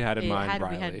specifically had in We mind had-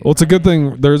 Riley. Well, it's a good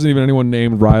thing there isn't even anyone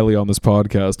named Riley on this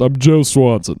podcast. I'm Joe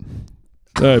Swanson.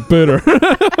 Hey, Peter.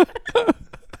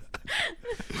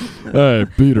 Hey,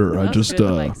 Peter. I That was just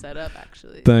good mic setup,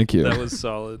 actually. thank you. That was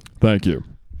solid. Thank you.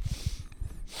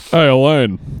 Hey,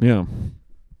 Elaine. Yeah.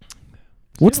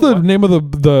 What's the what? name of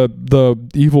the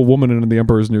evil woman in The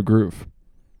Emperor's New Groove?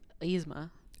 Yzma.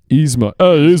 Yzma.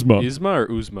 Hey, Yzma. Yzma or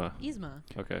Uzma? Yzma.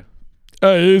 Okay.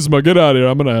 Hey, Yzma, get out of here.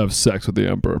 I'm going to have sex with the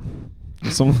Emperor.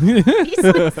 He's like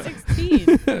 16.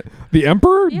 The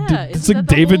Emperor? Yeah, It's isn't like that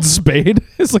the David whole- Spade.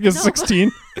 It's like a No.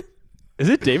 16. Is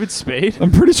it David Spade?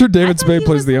 I'm pretty sure I David thought Spade he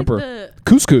plays was the like Emperor. the-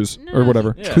 Couscous No, or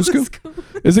whatever. Yeah. Cusco?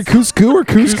 Is it Cusco or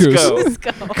Couscous?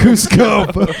 Cusco.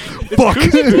 Cusco. Fuck.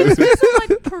 It's in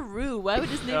like Peru. Why would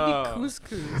his name Oh. be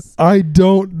Couscous? I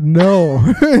don't know.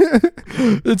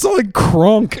 It's like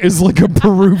Kronk is like a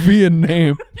Peruvian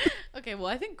name. Okay, well,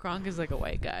 I think Kronk is like a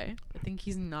white guy. I think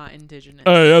he's not indigenous.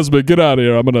 Hey, Esme, get out of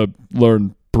here. I'm going to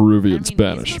learn Peruvian I mean,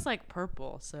 Spanish. He's just like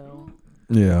purple, so.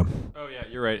 Yeah. Oh yeah,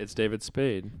 you're right. It's David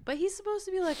Spade. But he's supposed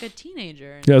to be like a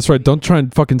teenager. Yeah, that's right. Don't try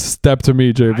and fucking step to me,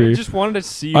 I JB. just wanted to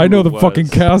see. I know who the it fucking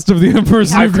was. cast of The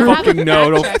Emperor's I New Groove. fucking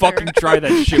know. Don't Fact fucking checker. try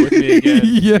that shit with me again.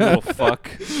 Yeah. You little fuck.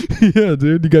 Yeah,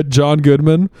 dude. You got John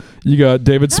Goodman. You got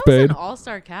David That Spade. was an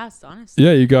all-star cast, honestly.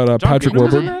 Yeah, you got John Patrick Goodman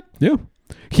was in Warburton. that? Yeah.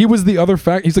 He was the other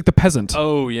He's like the peasant.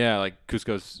 Oh yeah, like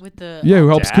Cusco's With the Yeah, who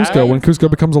helps Dad? Cusco when Cusco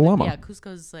becomes a llama. Yeah,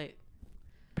 Cusco's like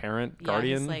parent, his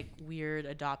guardian. like weird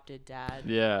adopted dad.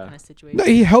 Yeah. Kind of situation. No,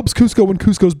 he helps Cusco when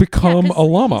Cusco's Yeah, become 'cause a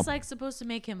llama. He's like supposed to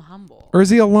make him humble. Or is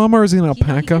he a llama or is he an He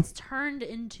alpaca? gets turned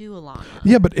into a llama.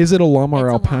 Yeah, but is it a llama or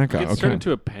It's a llama. alpaca? Gets Okay. turned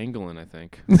into a pangolin, I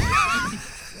think.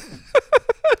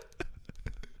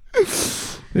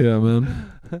 Yeah,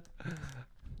 man.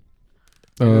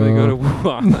 Maybe they go to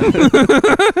Wuhan.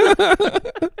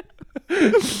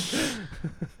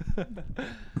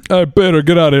 Hey, Peter,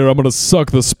 get out of here. I'm gonna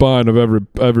suck the spine of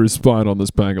every spine on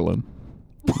this pangolin.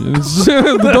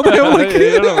 Don't they have like?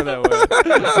 Yeah, I don't know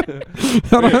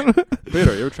that way.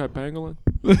 Peter, you ever tried pangolin?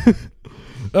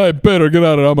 Hey, Peter, get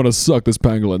out of here. I'm gonna suck this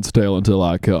pangolin's tail until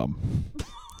I come.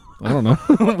 I don't know.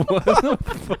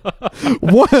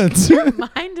 What? Your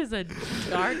mind is a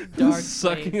dark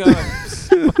Sucking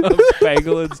place. on a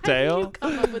pangolin's How did you tail?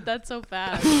 come up with that so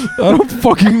fast? I don't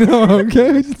fucking know.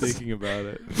 Okay. Thinking about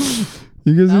it.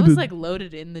 You guys That need was to like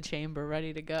loaded in the chamber,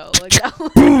 ready to go. Like that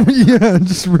was boom. Yeah,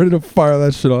 just ready to fire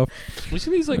that shit off. You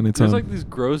see these like Anytime. there's like these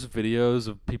gross videos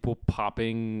of people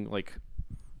popping like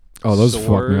Oh, those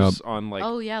fuck me up. sores on like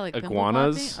oh yeah, like pimple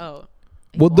iguanas. popping? Oh.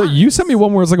 Well, you sent me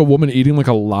one where it's like a woman eating like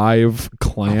a live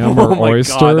clam or oh my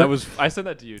oyster, god, that was I sent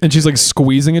that to you. and too, she's like right?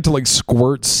 squeezing it to like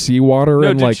squirt seawater No,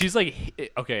 and dude, like she's like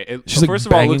okay. she's, like, first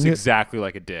of all, it looks banging it. exactly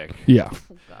like a dick, yeah.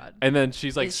 Oh god. and then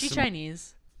she's like Is she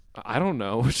Chinese? I don't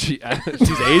know. She's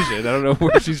Asian. I don't know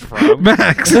where she's from.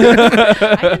 Max.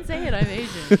 I can say it. I'm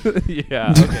Asian.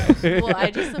 Yeah. Okay. Well,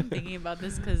 I just am thinking about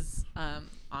this because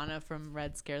Anna from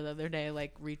Red Scare the other day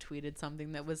like retweeted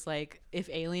something that was like, if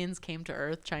aliens came to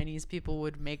Earth, Chinese people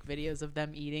would make videos of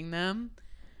them eating them,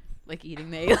 like eating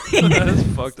the aliens. That's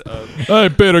fucked up. Hey,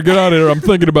 Peter, get out of here. I'm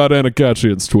thinking about Anna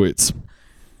Kachian's tweets.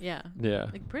 Yeah. Yeah.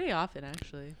 Like pretty often,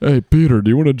 actually. Hey, Peter, do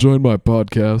you want to join my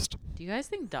podcast? Do you guys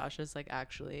think Dasha's like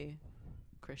actually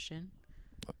Christian?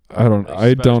 I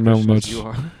don't know much.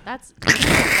 That's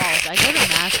false. I go to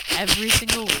mass every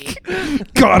single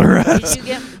week. Got her ass. Did she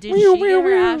get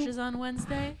her ashes on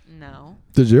Wednesday? No.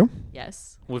 Did you?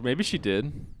 Yes. Well, maybe she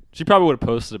did. She probably would have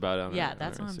posted about it. On Yeah, her,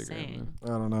 that's on what I'm Instagram. saying. I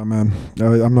don't know, man.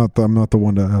 I'm not the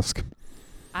one to ask.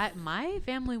 My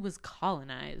family was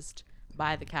colonized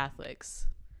by the Catholics.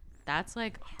 That's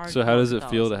like hard. So how does it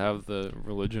feel to have the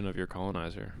religion of your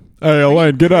colonizer? Hey,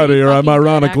 Elaine, get out of here. I'm fucking good,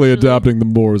 ironically actually. adopting the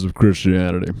mores of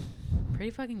Christianity. Pretty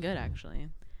fucking good, actually.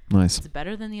 Nice. It's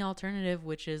better than the alternative,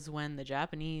 which is when the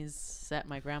Japanese set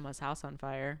my grandma's house on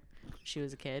fire. She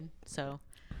was a kid, so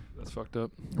That's fucked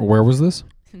up. Where was this?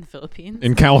 in the Philippines.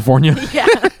 In California? Yeah.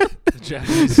 The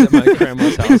Japanese set my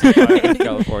grandma's house on fire in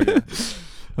California.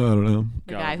 I don't know.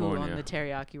 The guy who California. owned the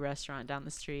teriyaki restaurant down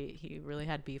the street, he really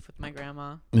had beef with my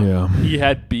grandma. Yeah. He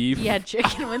had beef. He had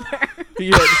chicken with her.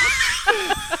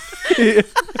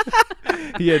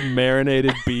 He had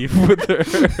marinated beef with her.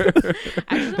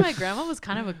 Actually, my grandma was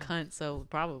kind of a cunt, so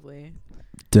probably.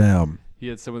 Damn. He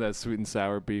had some of that sweet and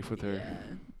sour beef with her. Yeah.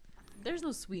 There's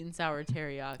no sweet and sour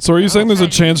teriyaki. So are you saying there's a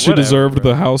chance she Whatever, deserved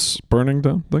bro. the house burning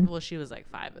down thing? Well, she was like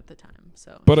 5 at the time,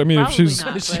 so. But I mean, if Probably she's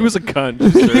not, She but- was a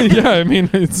cunt. Sure. yeah, I mean,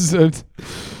 it's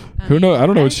who knows? I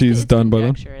don't know what she's done by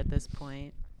then. At this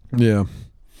point. Yeah.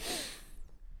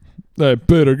 Hey,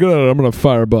 Peter, get out. I'm gonna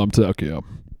firebomb Tokyo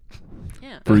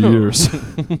Yeah. for years.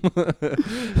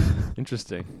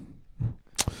 Interesting.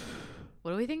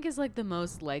 What do we think is like the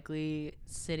most likely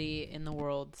city in the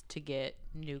world to get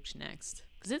nuked next?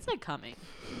 Because it's like coming.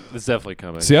 It's definitely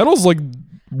coming. Seattle's like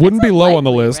wouldn't It's, be like, low on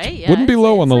the likely, list. right? Yeah, Wouldn't be it's-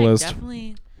 low it's, on the like, list.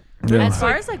 Definitely. Yeah. As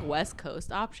far as like West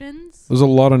Coast options, There's a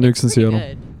lot of nukes in it's pretty Seattle.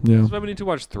 good. Yeah. That's why we need to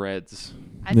watch Threads.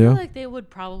 I Yeah. feel like they would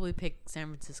probably pick San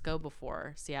Francisco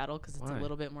before Seattle because it's Why? a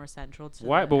little bit more central to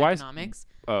Why- the but why- economics.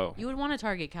 Oh. You would want to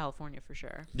target California for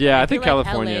sure. Yeah, I feel think like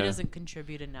California. LA doesn't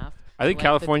contribute enough. I think to,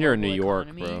 like, the California or New global York,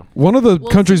 economy. bro. One of the Well,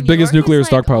 country's see, New biggest York nuclear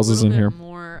is, like, stockpiles is a in little here. bit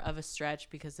more of a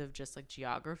stretch because of just like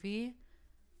geography.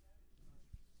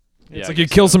 Yeah, It's I like you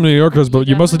guess kill so. some New Yorkers, but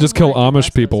you mostly definitely just kill wanna do Amish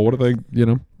West people. Coast What are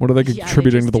they, what are they Yeah,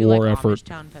 contributing they to the just do, war like, effort?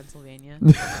 Amishtown, Pennsylvania.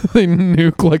 They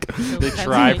nuke like So They the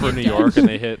try for Pennsylvania New Dutch. York and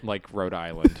they hit like Rhode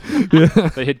Island. yeah.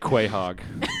 They hit Quahog.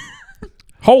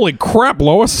 Holy crap,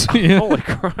 Lois. Yeah. Holy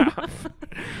crap.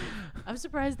 I'm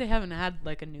surprised they haven't had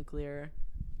like a nuclear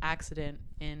accident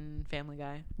in Family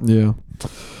Guy. Yeah.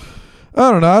 I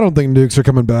don't know. I don't think nukes are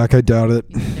coming back. I doubt it.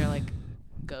 You think they're like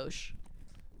gauche.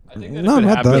 I think No, if it not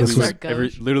happened, that. we It's would-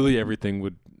 just- literally everything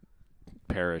would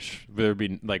perish. There'd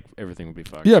be like everything would be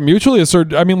fucked. Yeah, mutually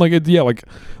assured. I mean, like, like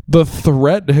the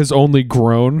threat has only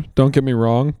grown. Don't get me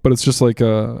wrong, but it's just like,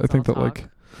 I think that all like, talk.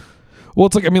 well,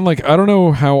 it's like, I mean, like, I don't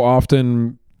know how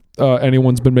often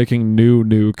anyone's been making new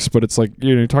nukes, but it's like,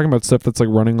 you're talking about stuff that's like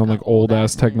running on like old ass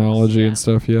old-ass technology nukes, and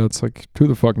stuff. Yeah, it's like, who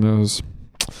the fuck knows?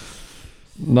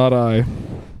 Not I.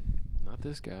 Not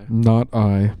this guy. Not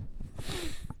I.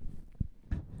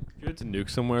 If you had to nuke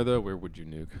somewhere though, where would you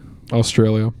nuke?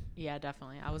 Australia. Yeah,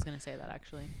 definitely. I was gonna say that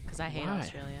actually because I hate Why?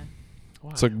 Australia.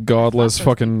 It's a godless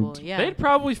Fuck those fucking. people, Yeah. They'd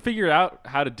probably figure out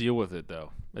how to deal with it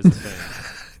though. Is the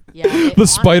thing. Yeah, The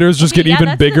spiders just get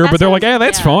even bigger, but they're like, "Eh,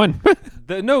 that's fine."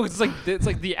 No, it's like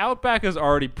the outback is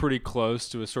already pretty close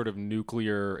to a sort of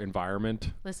nuclear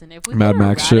environment. Listen, if we Mad could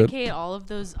Max shit. eradicate all of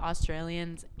those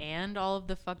Australians and all of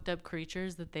the fucked up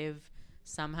creatures that they've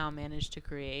somehow managed to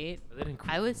create,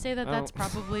 I would say that that's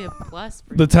probably a plus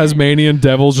for The humanity. Tasmanian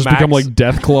devils just become Max- like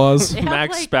death claws. They have,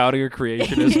 Max like- spouting your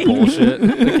creationist bullshit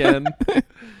again.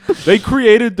 They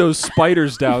created those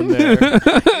spiders down there. You're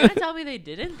gonna tell me they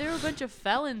didn't? They were a bunch of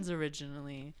felons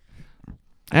originally.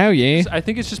 Oh yeah. I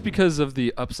think it's just because of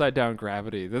the upside down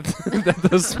gravity that, that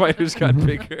those spiders got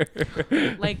bigger.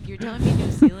 Like, you're telling me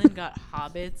New Zealand got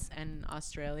hobbits and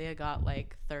Australia got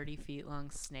like 30 feet long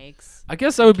snakes? I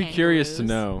guess I would be curious to Kangaroos?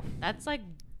 know. That's like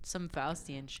some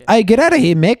Faustian shit. Hey, get out of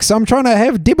here, Max. I'm trying to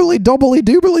have dibbly dobbly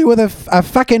doobly with a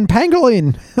fucking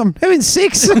pangolin. I'm having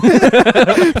sex.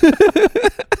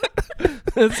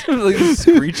 That's like the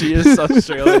screechiest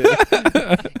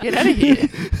Australia. Get out of here.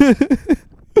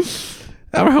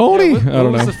 I'm horny. What I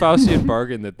don't was know. the Faustian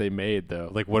bargain that they made though?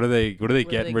 Like, what do they What do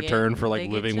get in they return for like They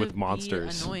get living to with be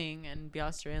monsters? annoying and be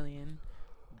Australian.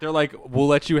 They're like, we'll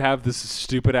let you have this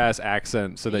stupid ass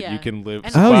accent so that Yeah. you can live.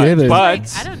 And Oh, yeah, they-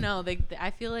 but I don't know. I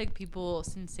feel like people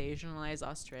sensationalize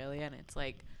Australia, and it's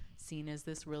like seen as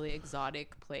this really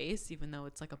exotic place, even though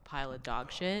it's like a pile of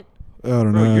dog shit. I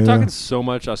don't bro, know. you're yeah. talking so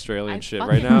much Australian I shit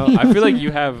fucking right now. hate I feel like you.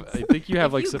 you have. I think you have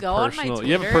If like you some go on my personal.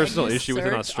 You have a Twitter and personal you issue with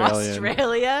an search Australian.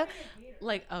 Australia,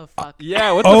 like, oh fuck.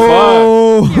 Yeah. What the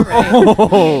Oh. You're right.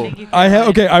 Oh. think you I can have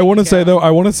find okay. it. I want to Go. say though.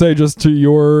 I want to say just to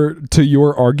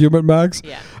your argument, Max.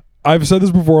 Yeah. I've said this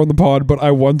before on the pod, but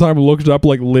I one time looked up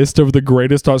like list of the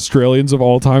greatest Australians of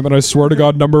all time, and I swear to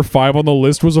God, number 5 on the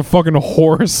list was a fucking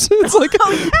horse. It's like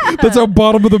that's how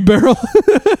bottom of the barrel.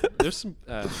 There's some.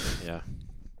 Yeah.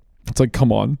 It's like,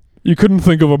 come on, you couldn't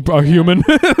think of a human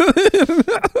There's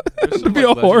to some, be a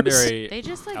like, horse. legendary They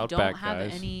just like Outback don't have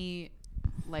guys. any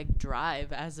like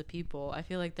drive as a people. I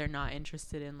feel like they're not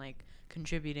interested in like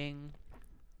contributing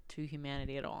to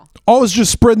humanity at all. I was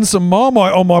just spreading some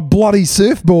Marmite on my bloody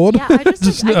surfboard. Yeah, I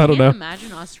just, like, I don't can't know.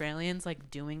 imagine Australians like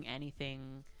doing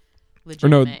anything Or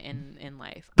no, legitimate in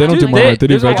life. they don't I do like- Marmite, they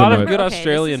do There's a lot of Vegemite. good Okay,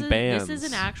 Australian this bands. is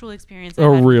an actual experience. Oh, I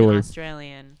had with an really?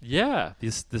 Australian. Yeah,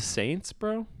 the Saints,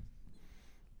 bro.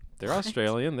 They're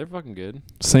Australian. They're fucking good.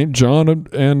 Saint John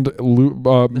and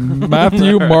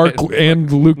Matthew, Mark,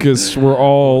 and Lucas were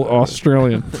all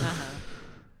Australian. Uh-huh.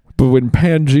 But when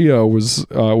Pangea was,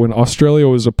 when Australia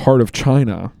was a part of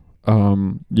China,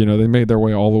 they made their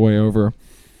way all the way over,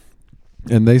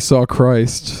 and they saw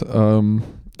Christ.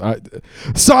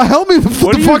 So help me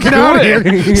What are you fucking out of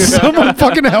doing? here. Someone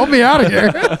fucking help me out of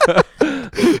here.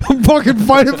 I'm fucking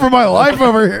fighting for my life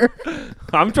over here.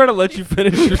 I'm trying to let you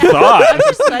finish your thought. I'm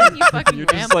just letting you fucking You're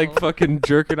just like ramble. fucking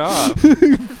jerking off.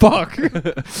 Fuck.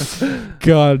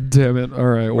 God damn it. All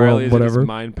right. Well, Riley is in his whatever.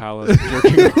 mind palace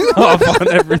jerking off on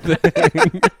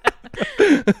everything.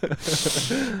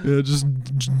 Yeah, just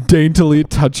daintily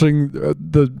touching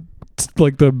the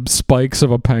spikes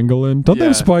of a pangolin. Don't they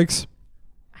have Yeah. spikes?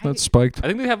 I That's spiked. I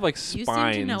think they have like You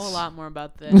spines. seem to know a lot more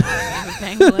about the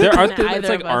pangolin There are than it's either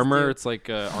like of us armor. do. It's like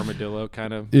armadillo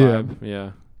kind of Yeah. vibe.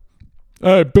 Yeah.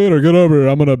 Hey, Peter, get over here.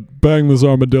 I'm going to bang this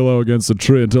armadillo against a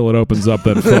tree until it opens up,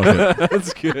 then fuck it.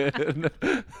 That's good.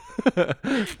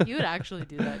 You would actually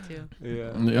do that too.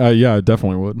 Yeah. Yeah, I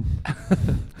definitely would.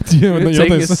 Yeah, Taking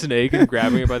they a say- snake and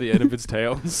grabbing it by the end of its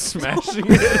tail and smashing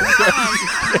it.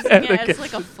 Yeah, it's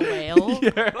like a flail.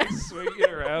 Yeah, like swinging it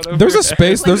around. over There's a your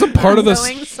space. Like There's a part of this.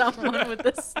 throwing someone with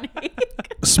a snake.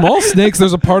 Small snakes,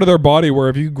 there's a part of their body where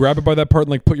if you grab it by that part and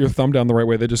like put your thumb down the right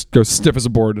way, they just go stiff as a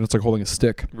board, and it's like holding a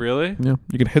stick. head. Really? Yeah,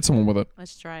 you can hit someone with it.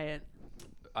 Let's try it.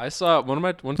 I saw one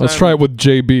time. Let's try it with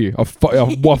JB,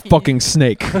 a fucking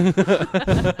snake,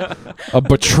 a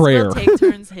betrayer We'll take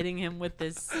turns hitting him with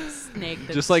this snake.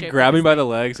 That's Just like shaped grab me like by the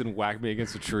legs and whack me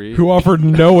against a tree. who offered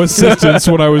no assistance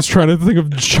when I was trying to think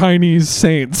of Chinese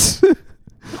saints.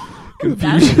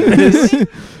 Confucius.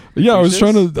 Yeah, I was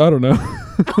trying Confucius? to. I don't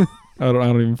know. I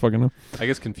don't even fucking know. I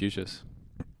guess Confucius.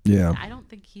 Yeah, I don't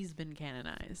think he's been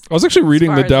canonized. I was actually reading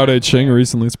far the as Tao I'm Te Ching aware.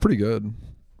 recently. It's pretty good.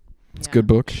 It's a Yeah. good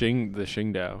book. The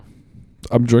Xingdao.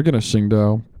 I'm drinking a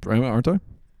Xingdao, aren't I?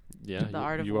 Yeah, The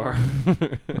Art of you War. are.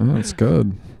 Oh, it's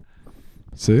good.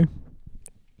 See?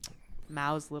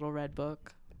 Mao's Little Red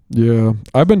Book. Yeah.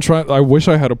 I've been trying. I wish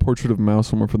I had a portrait of Mao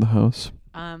somewhere for the house.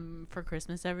 For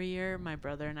Christmas every year, my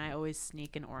brother and I always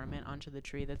sneak an ornament onto the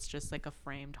tree that's just like a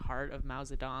framed heart of Mao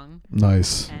Zedong.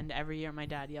 Nice. And every year, my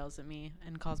dad yells at me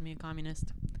and calls me a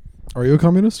communist. Are you a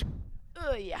communist?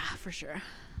 Yeah, for sure.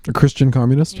 A Christian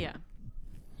communist? Yeah,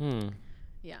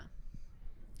 yeah.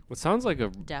 What sounds like a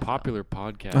Defo. popular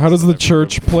podcast. How does the that I've heard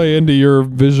church play into your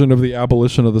vision of the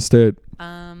abolition of the state?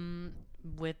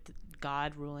 With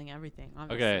God ruling everything.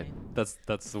 Obviously. Okay,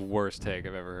 that's the worst take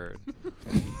I've ever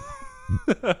heard.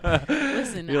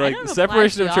 Listen, You're I like don't apply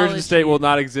separation of church and theology. state will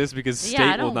not exist because Yeah,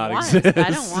 I state will don't not want exist. it. I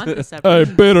don't want the Hey,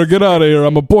 separation. Peter, get out of here.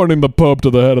 I'm appointing the Pope to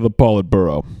the head of the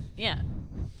Politburo. Yeah,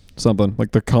 Something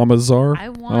like the Commissar. I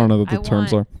don't want- know what the I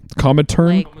terms are. want,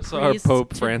 Comintern? like Commissar priests Pope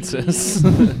to Francis.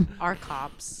 be our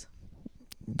cops.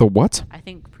 The what? I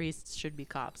think priests should be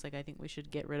cops. Like I think we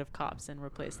should get rid of cops and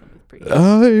replace them with priests.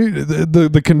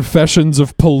 The Confessions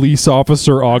of Police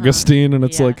Officer Augustine, and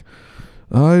it's Yeah. like,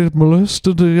 I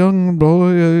molested a young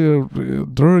boy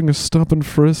during a stop and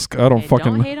frisk. I don't Okay, fucking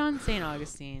don't know. hate on Saint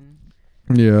Augustine.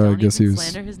 Yeah, I Don't guess he even was.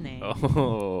 slander his name.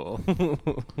 Oh.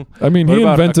 I mean, What he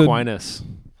about invented. Aquinas?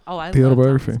 Oh, I The love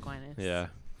autobiography. Thomas Aquinas. Yeah,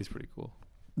 he's pretty cool.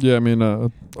 Yeah, I mean,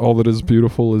 all that is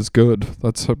beautiful is good.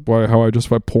 That's how I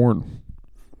justify porn.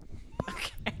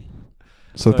 Okay.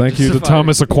 So thank you to justify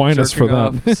Thomas Aquinas for jerking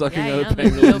that. off, sucking Yeah, out you a know, the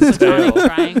penguin's tail.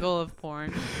 platonic triangle of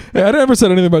porn. Hey, I never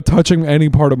said anything about touching any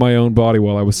part of my own body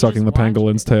while I was You sucking the just watched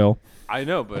pangolin's it. tail. I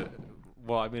know, but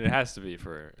Well, I mean, it has to be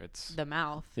for it's. The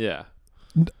mouth. Yeah.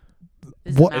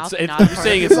 Is What? The mouth It's not you're part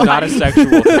saying of it's the not a body?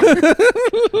 sexual thing.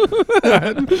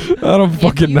 I don't If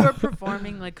fucking you know. were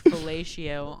performing like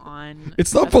fellatio on.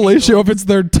 It's not a fellatio if pangolin- it's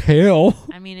their tail.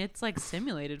 I mean, it's like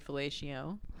simulated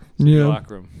fellatio. Yeah.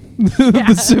 Simulacrum.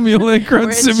 The simulacrum Where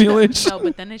it show- simulation. No,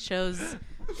 but then it shows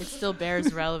it still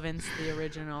bears relevance to the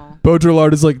original.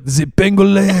 Baudrillard is like, the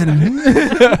pangolin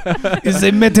is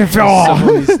a metaphor.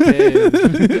 Someone is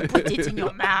dead. Put it in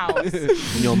your mouth.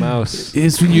 In your mouse.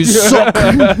 It's when you suck.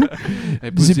 I put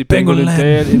The the pangolin pangolin.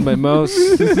 tail in my mouse.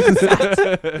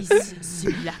 It's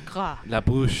simulacra. La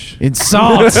bouche. In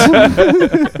salt.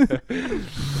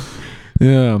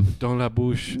 Yeah. Dans la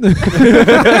bouche. Le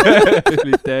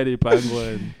tail du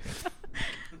pangolin.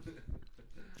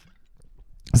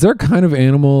 Is there a kind of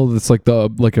animal that's like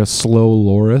a slow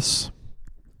loris?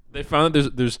 They found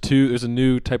that there's a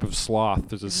new type of sloth.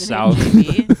 There's a Is it south.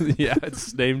 JP? Yeah,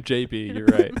 it's named JP. You're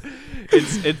right.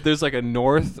 There's like a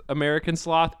North American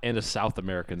sloth and a South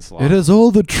American sloth. It has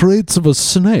all the traits of a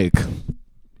snake.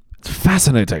 It's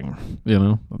fascinating. You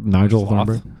know, Nigel Sloth?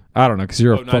 Thornberry. I don't know because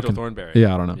you're a Nigel fucking. Thornberry.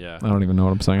 Yeah, I don't know. Yeah. I don't even know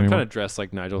what I'm saying I'm anymore. kind of dressed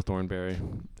like Nigel Thornberry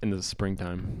in the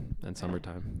springtime and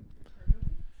summertime.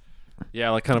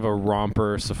 Yeah, like kind of a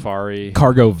romper safari.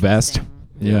 Cargo vest. Thing.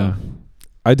 Yeah.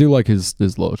 I do like his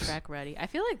looks. Trek ready. I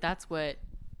feel like that's what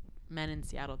men in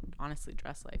Seattle honestly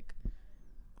dress like.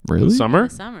 Really? In Summer?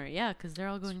 the summer, yeah, because they're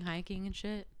all going hiking and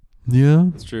shit. Yeah.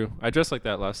 It's true. I dressed like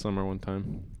that last summer one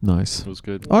time. Nice. It was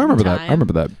good. Oh, I remember that. I Time.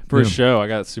 remember that. For a Yeah. show, I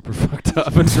got super fucked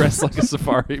up and dressed like a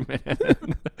safari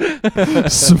man.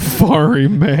 Safari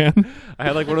man. I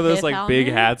had like one of Like those pith like big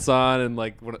helmet? hats on and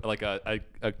like like a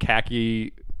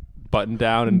khaki button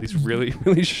down and these really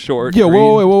really short. Yeah,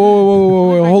 whoa, green-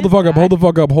 whoa, I hold the did fuck up, that. hold the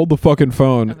fuck up, hold the fucking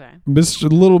phone. Okay.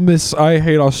 Little Miss I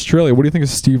Hate Australia. What do you think of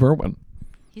Steve Irwin?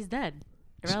 He's dead.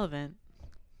 Irrelevant.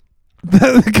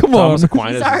 Come on. Thomas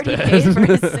Aquinas He's is already dead. paid for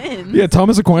his sins. Yeah,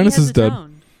 Thomas Aquinas He has is a dead.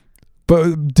 throne.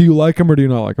 But do you like him or do you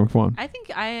not like him? Come on. I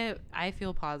think I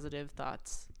feel positive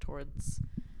thoughts towards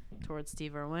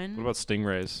Steve Irwin. What about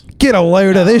stingrays? Get a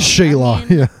load of No, this, Sheila. I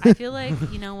mean, Yeah. I feel like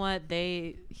you know what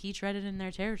he treaded in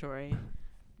their territory.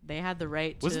 They had the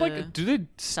right Was to. it like do they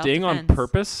sting on self-defense.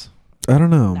 purpose? I don't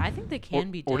know. I think they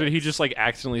can be. Or did he dicks. just like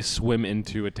accidentally swim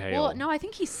into a tail? Well, no, I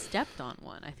think he stepped on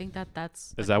one. I think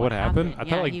that's. Is like, that what happened? I Yeah,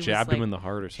 thought like he was, jabbed him like- in the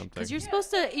heart or something. Because you're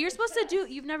supposed to do.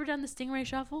 You've never done the stingray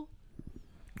shuffle.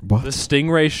 What? The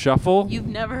stingray shuffle. You've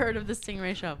never heard of the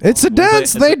stingray shuffle. It's a dance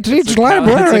It's a- they it's a teach Cal- it's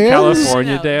a librarians.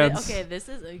 California No, dance. Okay, this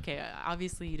is okay.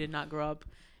 Obviously, you did not grow up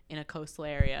in a coastal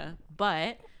area,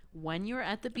 but when you're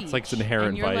at the beach, like it's inherent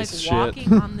and you're vice like shit.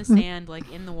 walking on the sand,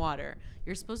 like in the water,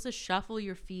 you're supposed to shuffle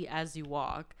your feet as you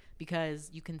walk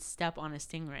because you can step on a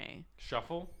stingray.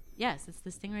 Shuffle. Yes, it's the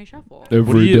stingray shuffle. What do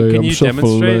Every you, day can I'm you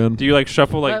shuffling. demonstrate? Do you like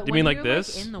shuffle like? But Do you when mean like you're,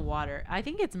 this? in the water, I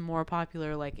think it's more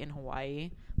popular like in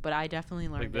Hawaii, but I definitely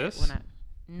learned Like this? it when I.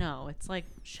 No, it's like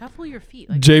shuffle your feet.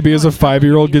 Like, JB you as know, a shuffle your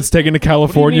 5-year-old feet gets with taken to your-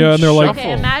 California mean and they're like, shuffle?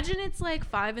 Okay, imagine it's like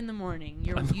 5 a.m.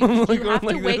 You Like have going to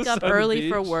like wake this up on the early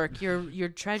for beach? work. You're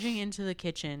trudging into the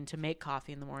kitchen to make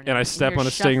coffee in the morning. And I step you're on a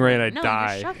stingray and I shuffling.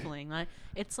 die. You're shuffling. Like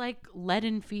it's like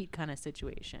leaden feet kind of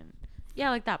situation. Yeah,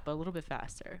 like that, but a little bit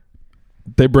faster.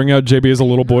 they bring out JB as a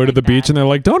little Not boy to like the beach that. and they're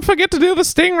like, don't forget to do the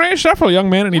stingray shuffle, young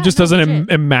man. And he Yeah, just no, does an legit.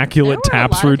 immaculate There were a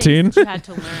taps lot of things routine. that you had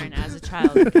to learn as a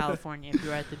child in California if you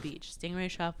were at the beach. Stingray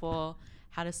shuffle,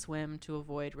 how to swim to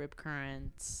avoid rip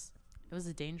currents. It was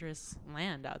a dangerous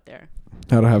land out there.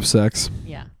 How to have sex.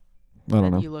 Yeah. I don't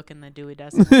And know. You look in the Dewey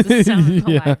Decimal System in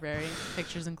the Yeah. library.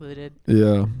 Pictures included.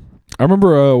 Yeah. I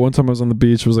remember one time I was on the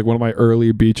beach. It was like one of my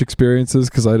early beach experiences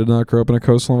because I did not grow up in a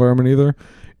coastal environment either.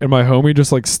 And my homie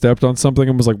just like stepped on something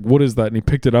and was like, what is that? And he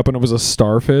picked it up and it was a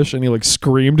starfish and he like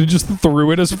screamed and just threw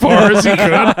it as far as he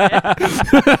could.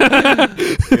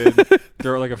 Good.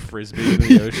 Throw it like a frisbee in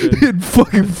the ocean. It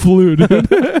fucking flew, dude.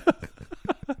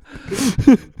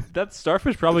 That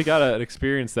starfish probably got an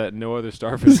experience that no other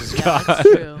starfish has Yeah, got. that's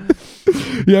true.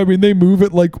 Yeah, I mean, they move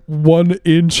at like 1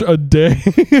 inch a day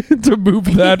to move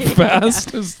that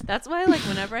fast. That's why, like,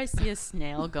 whenever I see a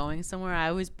snail going somewhere, I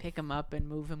always pick him up and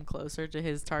move him closer to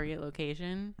his target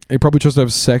location. They probably just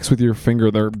have sex with your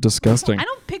finger. They're disgusting. I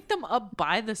don't pick them up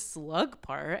by the slug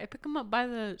part. I pick them up by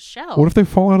the shell. What if they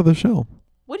fall out of the shell?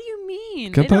 What do you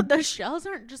mean? Get They don't- that- the shells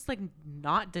aren't just like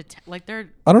not like they're.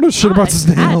 I don't know shit not about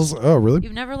snails. attached. Oh, really?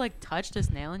 You've never like touched a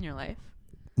snail in your life?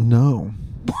 No.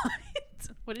 What?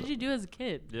 What did you do as a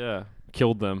kid? Yeah.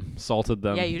 Killed them. Salted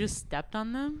them. Yeah, you just stepped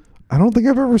on them. I don't think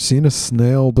I've ever seen a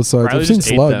snail besides. Riley I've seen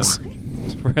just ate slugs.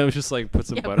 Riley was just like put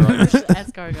some Yeah, butter on it.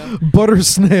 escargot. Butter Yes,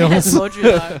 snails.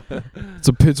 Baudrillard. It's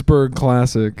a Pittsburgh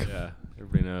classic. Yeah. It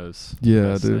everybody knows. Yeah,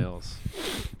 Best dude. Snails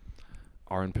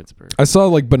are in Pittsburgh. I saw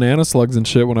like banana slugs and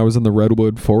shit when I was in the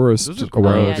redwood forest Those are a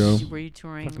while Oh, yeah. ago. Were you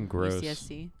touring Fucking gross.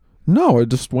 UCSC? No, I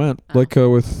just went Oh. like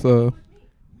with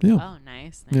yeah, Oh,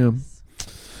 nice. Yeah. Nice.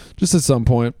 just at some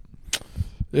point.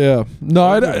 Yeah, no,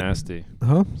 Slugs are I nasty.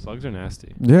 huh? Slugs are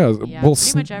nasty. Yeah, Yeah, well,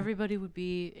 pretty much everybody would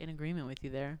be in agreement with you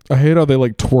there. I hate how they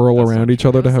like twirl That's around not each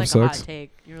true. other It to was have like a sex. hot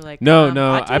take. You were like, No,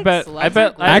 hot I take, bet- slugs I are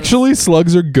bet- gross. Actually,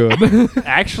 slugs are good.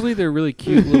 Actually, they're really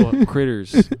cute little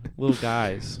critters, little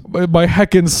guys. My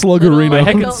heckin' little, sluggerino. My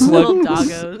heckin' little slug-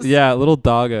 doggos. Yeah, little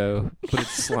doggo, but it's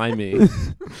slimy.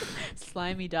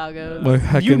 Slimy doggos. My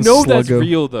heckin' You know that's sluggo.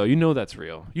 real, though. You know that's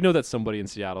real. You know that somebody in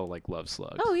Seattle like loves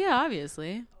slugs. Oh yeah,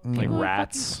 obviously. Mm. Like People are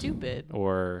rats. fucking stupid.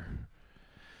 Or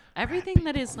Everything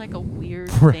that is like a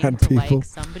weird Rat thing to people. like,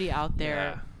 somebody out there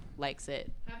Yeah. likes it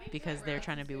because they're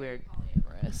trying to be weird.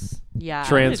 Yeah. I would agree.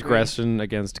 transgression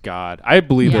against God. I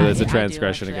believe Yeah, that it's a I do,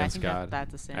 transgression actually. I against think God.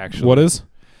 That's a sin. Actually, What is?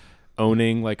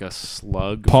 owning like a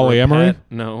slug? for a Polyamory? pet?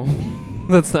 No,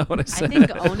 that's not what I I said.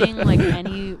 think owning like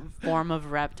any form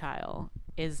of reptile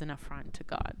is an affront to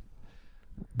God.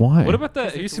 Why? What about that?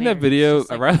 'Cause Have you it's seen weird. that video? It's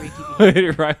just, like, Riley, freaky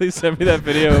Riley sent me that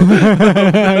video.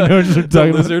 I know what you're the talking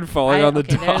about. lizard falling on the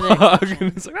Okay, they're the dog, exception.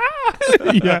 and it's like,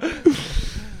 ah! Yeah.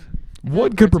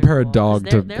 What Birds could are prepare a cool, 'cause dog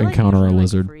to they're, like, encounter a usually, like,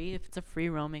 lizard? free, if it's a free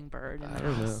roaming bird. In the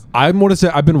don't house. know. I want to say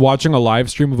I've been watching a live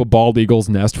stream of a bald eagle's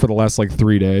nest for the last like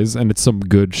 3 days, and it's some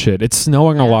good shit. It's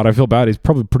snowing a Yeah. lot. I feel bad. He's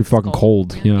probably pretty fucking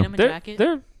cold. Yeah, You get know, him a They're, jacket.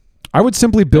 they're I would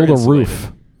simply build a insulated.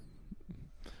 roof.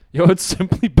 Yo, it's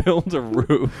simply build a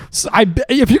roof. So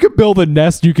if you could build a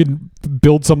nest, you can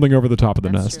build something over the top of the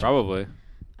That's nest. true. Probably.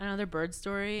 Another bird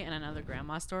story and another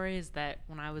grandma story is that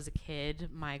when I was a kid,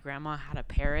 my grandma had a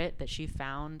parrot that she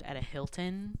found at a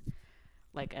Hilton,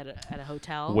 like at a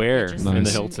hotel. Where? It just In the in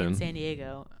Hilton? San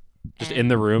Diego. Just And in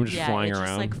the room, just yeah, flying it around.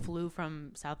 just like flew from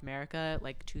South America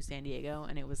like to San Diego,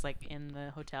 and it was like in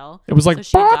the hotel. It was like, So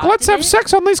she "Bark, let's adopted have it."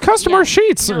 sex on these customer Yeah.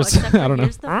 sheets. No, Or except I for don't know.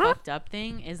 here's the fucked up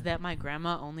thing is that my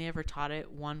grandma only ever taught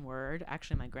it one word.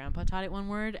 Actually, my grandpa taught it one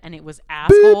word, and it was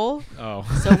asshole.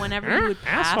 Oh. So whenever you would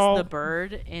pass Asshole. the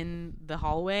bird in the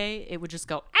hallway, it would just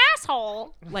go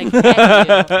asshole like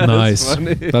at you. Nice.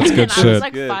 funny. That's good And I shit. was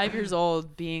like Good. 5 years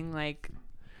old, being like,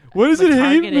 What does like, it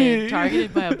hate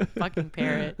targeted me? by a fucking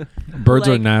parrot. Birds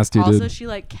are Like, nasty, also, dude. she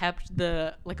like kept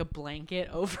the like a blanket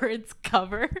over its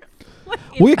cover. Like,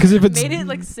 Well, yeah, 'cause if it's- made it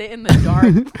like sit in the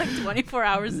dark like 24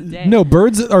 hours a day. No,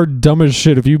 birds are dumb as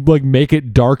shit. If you like make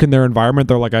it dark in their environment,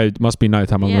 they're like, "I must be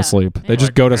nighttime. I'm Yeah. gonna sleep." They Yeah.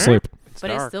 just go to sleep. but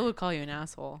it dark. still would call you an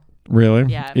asshole. Really?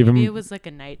 Yeah, Even maybe it was like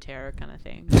a night terror kind of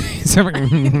thing. he's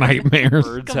having nightmares.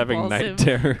 Birds having night Compulsive-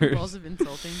 terrors. Compulsive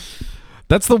insulting.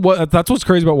 That's what's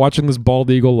crazy about watching this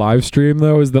bald eagle live stream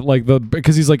though, is that like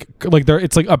because he's like there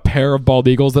it's like a pair of bald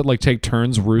eagles that like take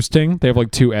turns roosting. They have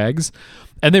like 2 eggs.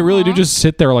 And they really do Aw. just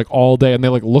sit there like all day, and they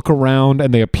like look around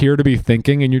and they appear to be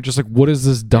thinking, and you're just like, what is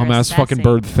this dumbass fucking assessing.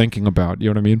 bird thinking about? You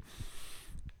know what I mean?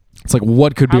 It's like,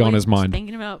 what could be on Probably his mind?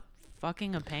 Thinking about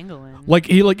fucking a pangolin. Like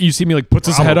he like you see me like puts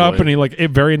his head up Probably. and he like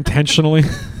it very intentionally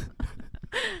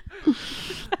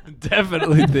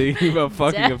Definitely thinking about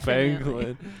fucking a Definitely.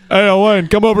 pangolin. Hey Elaine,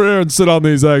 come over here and sit on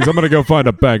these eggs. I'm gonna go find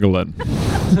a pangolin.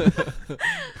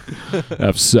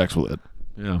 Have sex with it.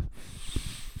 Yeah.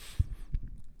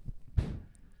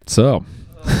 So,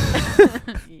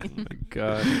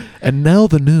 God. and now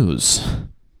the news.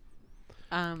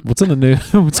 What's in the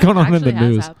news? What's going on in the actually has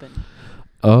news? happened?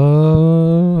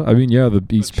 I mean, yeah, the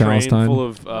East A train Palestine. full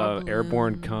of More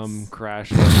airborne balloons. cum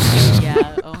crashed.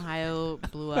 Yeah, Ohio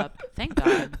blew up. Thank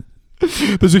God.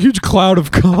 There's a huge cloud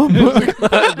of cum.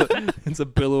 It's a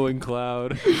billowing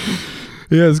cloud.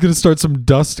 Yeah, it's gonna start some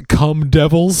dust cum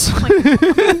devils.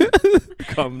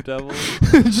 Cum devil.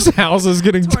 Just houses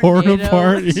getting torn Tornado,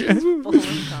 apart. just Yeah. full of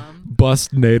cum.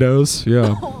 Bust nados.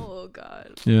 Yeah. Oh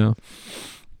God. Yeah.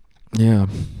 Yeah.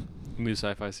 New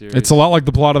sci-fi series. It's a lot like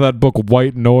the plot of that book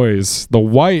White Noise. The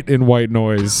white in White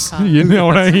Noise. Huh. You know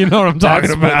what I'm talking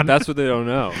That's about. that's what they don't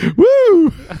know.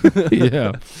 Woo!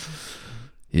 Yeah.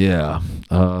 Yeah.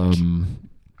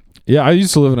 Yeah, I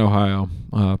used to live in Ohio.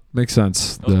 Makes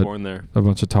sense I was that born there. a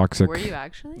bunch of toxic. Were you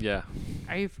actually? Yeah.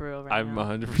 Are you for real right I'm now?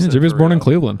 100%. Yeah, Jimmy was for born in real.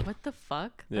 Cleveland. What the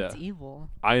fuck? Yeah. That's evil.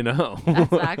 I know.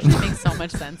 That actually makes so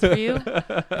much sense for you.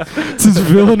 It's his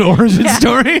villain origin Yeah,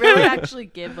 story. you really actually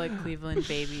give like Cleveland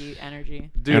baby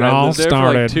energy. Dude, It I all lived there for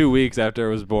started- like 2 weeks after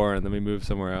I was born, and then we moved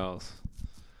somewhere else.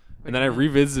 And then I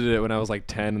revisited it when I was like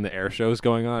 10 and the air show was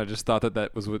going on. I just thought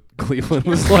that was what Cleveland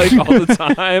was like all the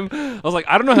time. I was like,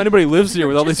 I don't know how anybody lives here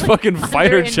with all these fucking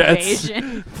fighter jets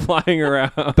flying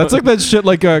around. That's like that shit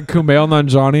like Kumail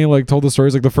Nanjiani like told the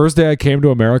stories. Like the first day I came to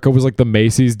America was like the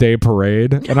Macy's Day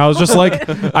Parade. And I was just like,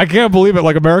 I can't believe it.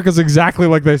 Like America's exactly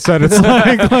like they said. It's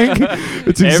like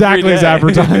it's exactly as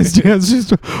advertised. Yeah, it's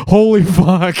just holy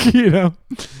fuck, you know.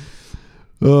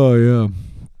 Oh yeah.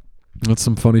 That's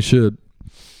some funny shit.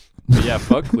 But yeah,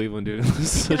 fuck Cleveland, dude. It's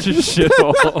such a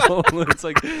shithole. It's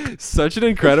like such an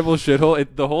incredible shithole.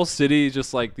 The whole city is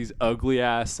just like these ugly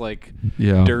ass, like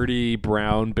dirty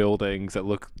brown buildings that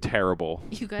look terrible.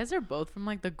 You guys are both from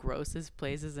like the grossest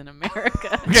places in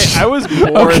America. Okay, I was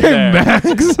born there.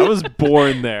 Max. I was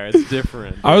born there. It's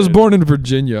different. I was born in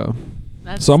Virginia.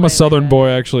 That's So I'm a slightly Southern boy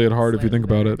better. actually at heart if you think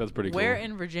about it. That's pretty cool. Where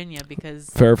in Virginia? Because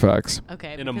Fairfax.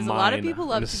 okay, In a because a lot of mine, people in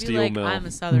love a to be steel like, mill. I'm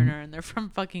a Southerner, and they're from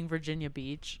fucking Virginia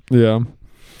Beach. Yeah.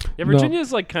 Yeah, Virginia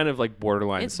is like kind of like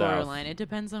borderline It's south. borderline. It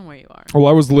depends on where you are. Well,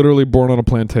 I was literally born on a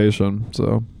plantation,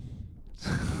 so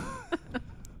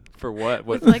For what?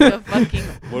 What? With like a fucking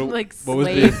What- like what was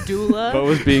slave the- doula. What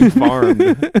was being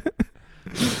farmed?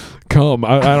 come.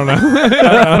 I don't know.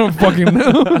 I don't fucking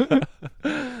know.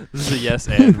 This is a yes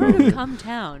I've and heard of moment. Cum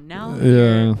Town. Now Yeah.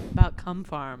 hear about Cum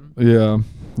Farm. Yeah.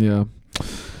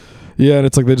 Yeah, and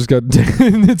it's like they just got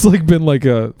it's like been like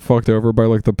fucked over by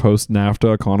like the post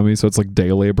NAFTA economy, so it's like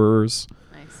day laborers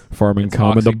Nice. farming It's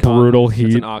cum in the Oxycontin. brutal It's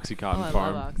heat. an Oh, Oxycontin I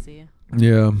farm. love Oxy.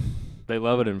 Yeah. They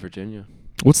love it in Virginia.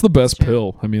 What's the best True.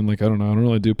 pill? I mean, like I don't know. I don't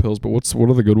really do pills, but what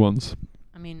are the good ones?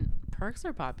 I mean, perks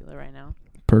are popular right now.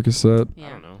 Percocet. Yeah. I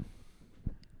don't know.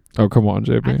 Oh, come on,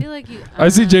 JB. I feel like you. I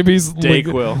see JB's like,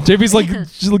 Dayquil. JB's like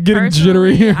just getting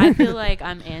Personally, jittery. I feel like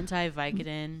I'm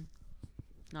anti-Vicodin.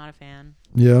 Not a fan.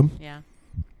 Yeah. Yeah.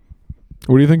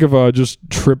 What do you think of just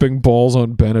tripping balls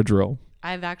on Benadryl?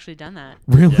 I've actually done that.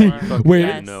 Really? Yeah, you fucking Wait,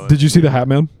 didn't know it. did you see the Hat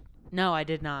Man? No, I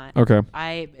did not. Okay.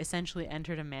 I essentially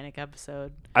entered a manic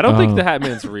episode. I don't think Oh. the Hat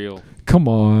Man's real. Come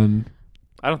on.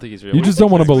 I don't think he's real. You What do just think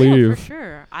don't wanna he's real? believe. For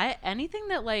sure. Anything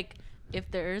that like, if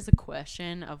there is a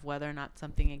question of whether or not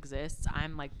something exists,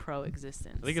 I'm like pro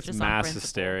existence. I think it's just on mass principle.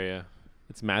 hysteria.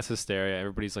 It's mass hysteria.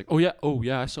 Everybody's like, oh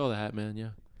yeah, I saw the Hat Man. Yeah.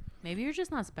 Maybe you're just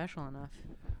not special enough.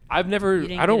 I've never. You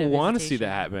didn't I get a don't want to see the visitation.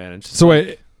 Hat Man. It's just So like-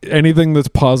 wait, anything that's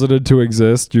posited to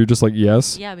exist, you're just like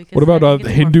yes. Yeah, because What about I think it's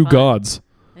more Hindu fun. gods?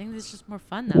 I think it's just more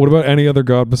fun. That What way. about any other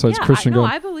god besides yeah, Christian no,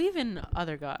 god? I believe in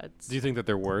other gods. Do you think that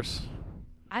they're worse?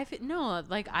 No,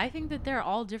 like I think that they're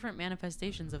all different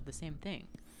manifestations of the same thing.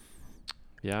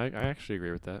 Yeah, I actually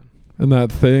agree with that. And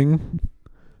that thing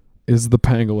is the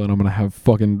pangolin I'm gonna have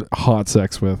fucking hot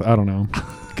sex with. I don't know.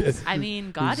 I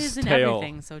mean, God Whose is in tail?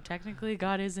 everything, so technically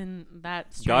God is in that.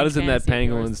 God is in that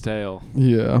fantasy of yours. pangolin's tail.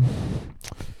 Yeah.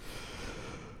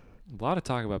 A lot of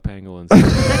talk about pangolins.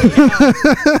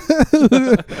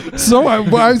 So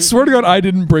I swear to God, I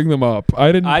didn't bring them up.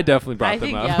 I didn't. I definitely brought I them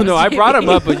think, up. yeah, it No, was I brought them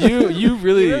JB. up, but you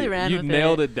really ran with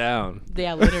nailed it. it down.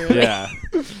 Yeah, literally. Yeah.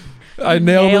 I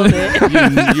nailed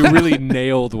it. you really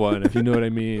nailed one, if you know what I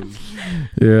mean.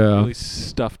 Yeah. Really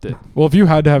stuffed it. Well, if you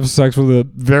had to have sex with a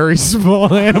very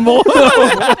small animal,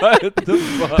 What the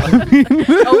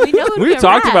fuck? Oh, we know. It would be We've a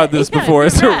talked rat. about this Yeah, before.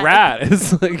 it'd It's be a rat.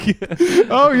 It's like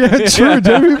oh yeah, true.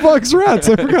 Jamie fucks rats.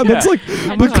 I forgot. That's like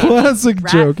I the know. classic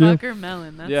Rat joke. Yeah. fucker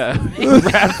melon. That's yeah, funny.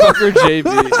 rat fucker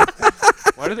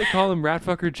JB. Why do they call him rat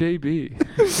fucker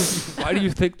JB? Why do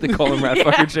you think they call him rat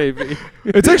fucker JB?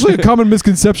 It's actually a common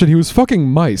misconception. He was fucking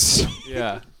mice.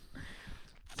 Yeah.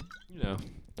 You know,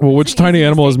 Well, which It's an tiny easy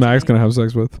animal is mistake to Max make. gonna have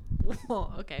sex with?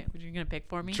 Well, okay, what are you gonna pick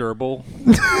for me? gerbil.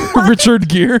 Richard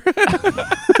Gere.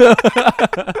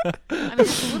 I mean,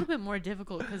 it's a little bit more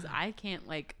difficult because I can't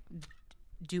like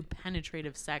do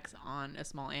penetrative sex on a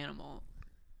small animal.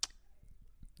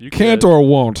 You Can't could. or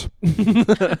won't. Yeah,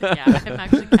 I'm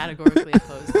actually categorically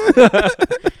opposed to it.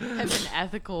 I have an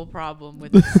ethical problem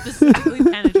with specifically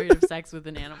penetrative sex with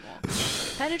an animal.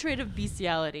 Penetrative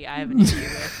bestiality, I have an issue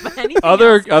with. But anything else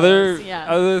goes,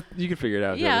 yeah. other. You can figure it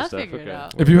out. the Yeah, other I'll stuff. figure it Okay.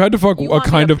 out. If you had to fuck You a want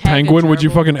me kind to of peg a penguin, would you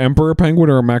fuck an gerbil? emperor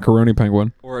penguin or a macaroni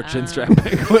penguin? Or a chin Um, strap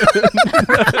penguin.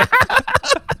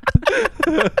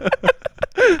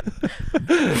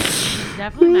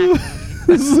 Definitely macaroni.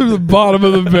 This is the bottom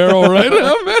of the barrel right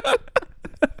now, man.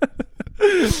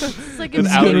 It's like if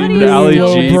An Ali- anybody's the Ali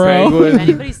still G bro. penguin. if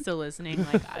anybody's still listening,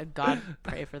 like God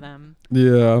pray for them.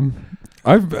 Yeah.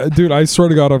 Dude, I swear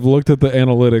to God, I've looked at the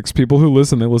analytics. People who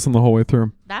listen, they listen the whole way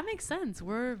through. That makes sense.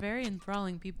 We're very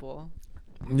enthralling people.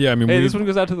 Yeah, I mean, Hey, this one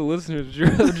goes out to the listeners.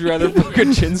 Would you rather fuck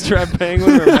a chin strap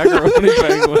penguin or a macaroni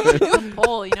penguin? Do a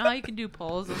poll. You know how you can do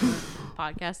polls on the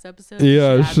podcast episode. We Yeah,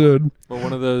 I add should. one. Or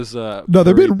one of those No, they've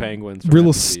furry been penguins. from Real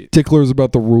Appleseed. sticklers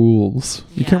about the rules.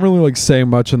 You can't Yeah. really like say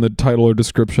much in the title or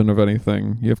description of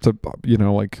anything. You have to,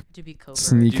 like To be covert.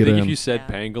 Sneak Do you it think in. if you said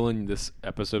Yeah. pangolin, this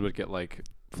episode would get like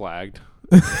flagged?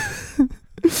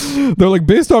 they're like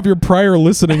based off your prior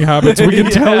listening habits. We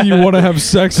can tell you want to have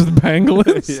sex with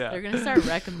pangolins. They're gonna start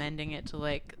recommending it to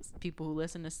like people who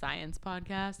listen to science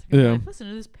podcasts. They're gonna be Yeah. like, listen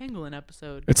to this pangolin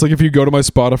episode. It's like if you go to my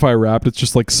Spotify Wrapped, it's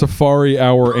just like Safari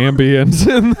Hour ambient,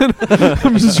 and then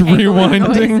I'm just Pangolin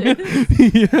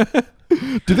rewinding.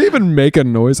 Yeah. Do they even make a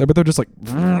noise? I bet they're just like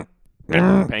or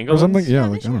Pangolins? something. Yeah, they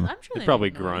like I should- don't know. I'm sure They they probably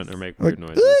make grunt noise. or make Like, weird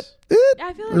noises. Yeah,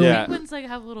 I feel like Yeah. penguins like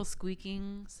have a little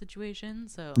squeaking situation.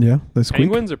 So Yeah, they squeak.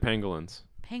 Penguins or pangolins?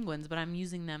 penguins, but I'm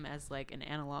using them as like an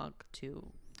analog to.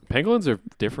 Pangolins are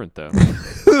different though.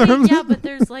 Yeah, but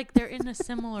there's like they're in a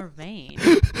similar vein.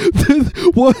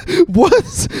 what?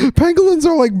 Pangolins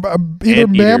are like either Anteaters.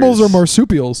 mammals or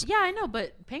marsupials Yeah, I know,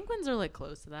 but penguins are like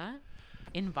close to that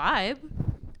in vibe.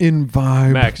 in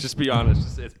vibe. Max, just be honest.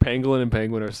 Just, it's pangolin and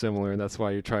penguin are similar, and that's why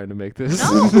you're trying to make this.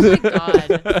 No, oh my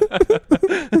god.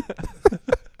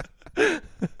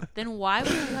 Then why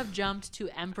would you have jumped to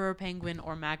emperor penguin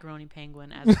or macaroni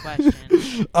penguin as a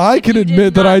question? I If can you did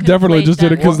admit that not I definitely conflate just did it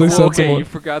them because they with said okay, someone. you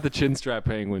forgot the chin strap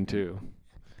penguin too.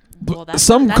 Well, that's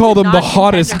Some that's call a them the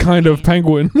hottest non-contender kind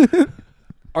for of me. penguin.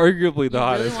 Arguably the You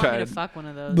hottest really want me to kind. fuck one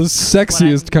of those? The Is what sexiest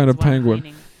I'm- kind is of what I'm penguin.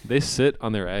 meaning. They sit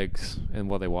on their eggs and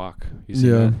while they walk. You see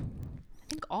Yeah. that?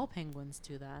 I think all penguins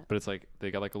do that. But it's like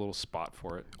they got like a little spot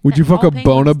for it. Would you All fuck a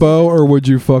penguins do bonobo that. or would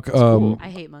you fuck cool. I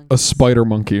hate monkeys. a spider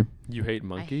monkey? You hate I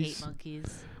monkeys? hate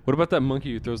monkeys. What about that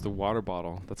monkey who throws the water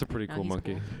bottle? That's a pretty No, cool he's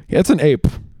monkey. cool. Yeah, it's an ape.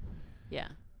 Yeah.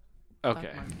 fuck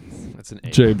Okay. monkeys. That's an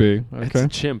ape. JB. It's Okay. a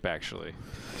chimp actually.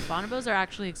 Bonobos are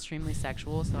actually extremely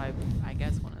sexual, so I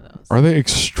guess one of those. Are they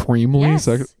extremely yes.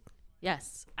 sexual?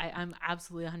 Yes. I'm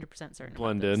absolutely 100% certain.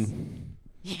 Blend about this. in.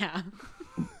 Yeah.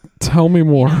 Tell me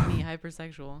more. You know me,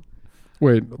 hypersexual.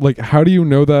 Wait, like how do you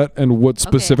know that and what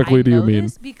specifically okay, do you I know mean?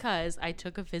 this because I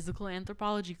took a physical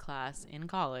anthropology class in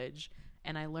college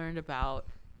and I learned about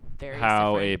various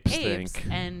How different apes apes think.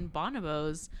 and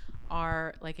bonobos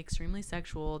are like extremely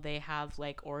sexual. They have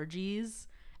like orgies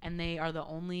and they are the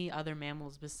only other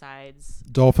mammals besides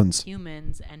Dolphins.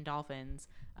 humans and dolphins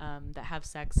that have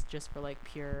sex just for like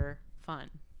pure fun.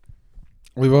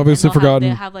 We've And obviously they'll forgotten.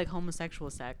 they have like homosexual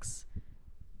sex,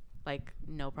 like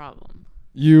no problem.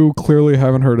 You clearly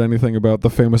haven't heard anything about the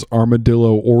famous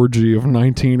armadillo orgy of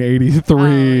 1983 Oh,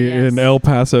 yes. in El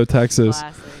Paso, Texas,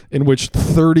 Classic. in which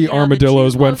 30 You know, the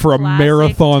armadillos two went most for a classic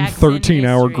marathon Texan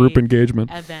 13-hour group history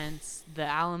engagement. Events, the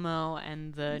Alamo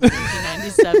and the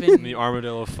 1997 The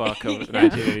armadillo fuck of Yeah,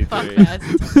 1983. fuck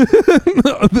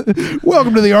fest.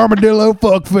 Welcome to the Armadillo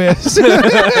Fuck Fest.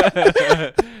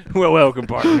 Well, welcome,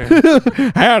 partner.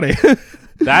 Howdy.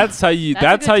 That's how you.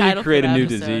 That's a how good you title for create a the new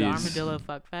episode, disease. Armadillo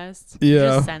fuck fest. Yeah.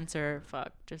 Just censor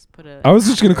fuck. Just put a. I was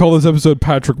just going to call this episode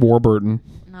Patrick Warburton.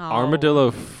 No.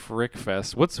 Armadillo Frick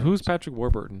Fest. Who's Patrick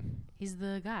Warburton? He's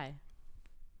the guy.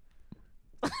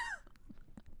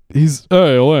 He's,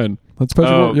 hey, Elaine. That's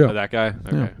Patrick Warburton. Yeah. that guy.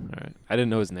 Okay, Yeah. all right. I didn't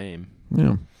know his name.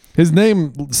 Yeah. His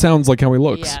name sounds like how he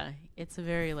looks. Yeah, it's a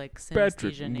very like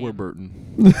Patrick synesthesia name.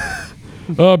 Warburton.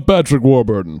 Patrick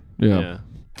Warburton. Yeah.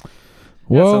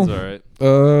 Well, that sounds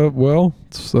all right. well,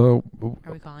 so,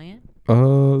 Are we calling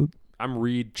it? I'm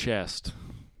Reed Chest.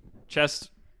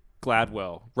 Chest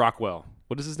Gladwell. Rockwell.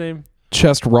 What is his name?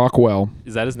 Chest Rockwell.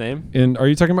 Is that his name? And are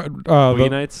you talking about Boogie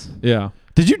Nights? Yeah.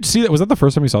 Did you see that? Was that the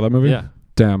first time you saw that movie? Yeah.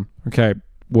 Damn. Okay.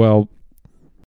 Well,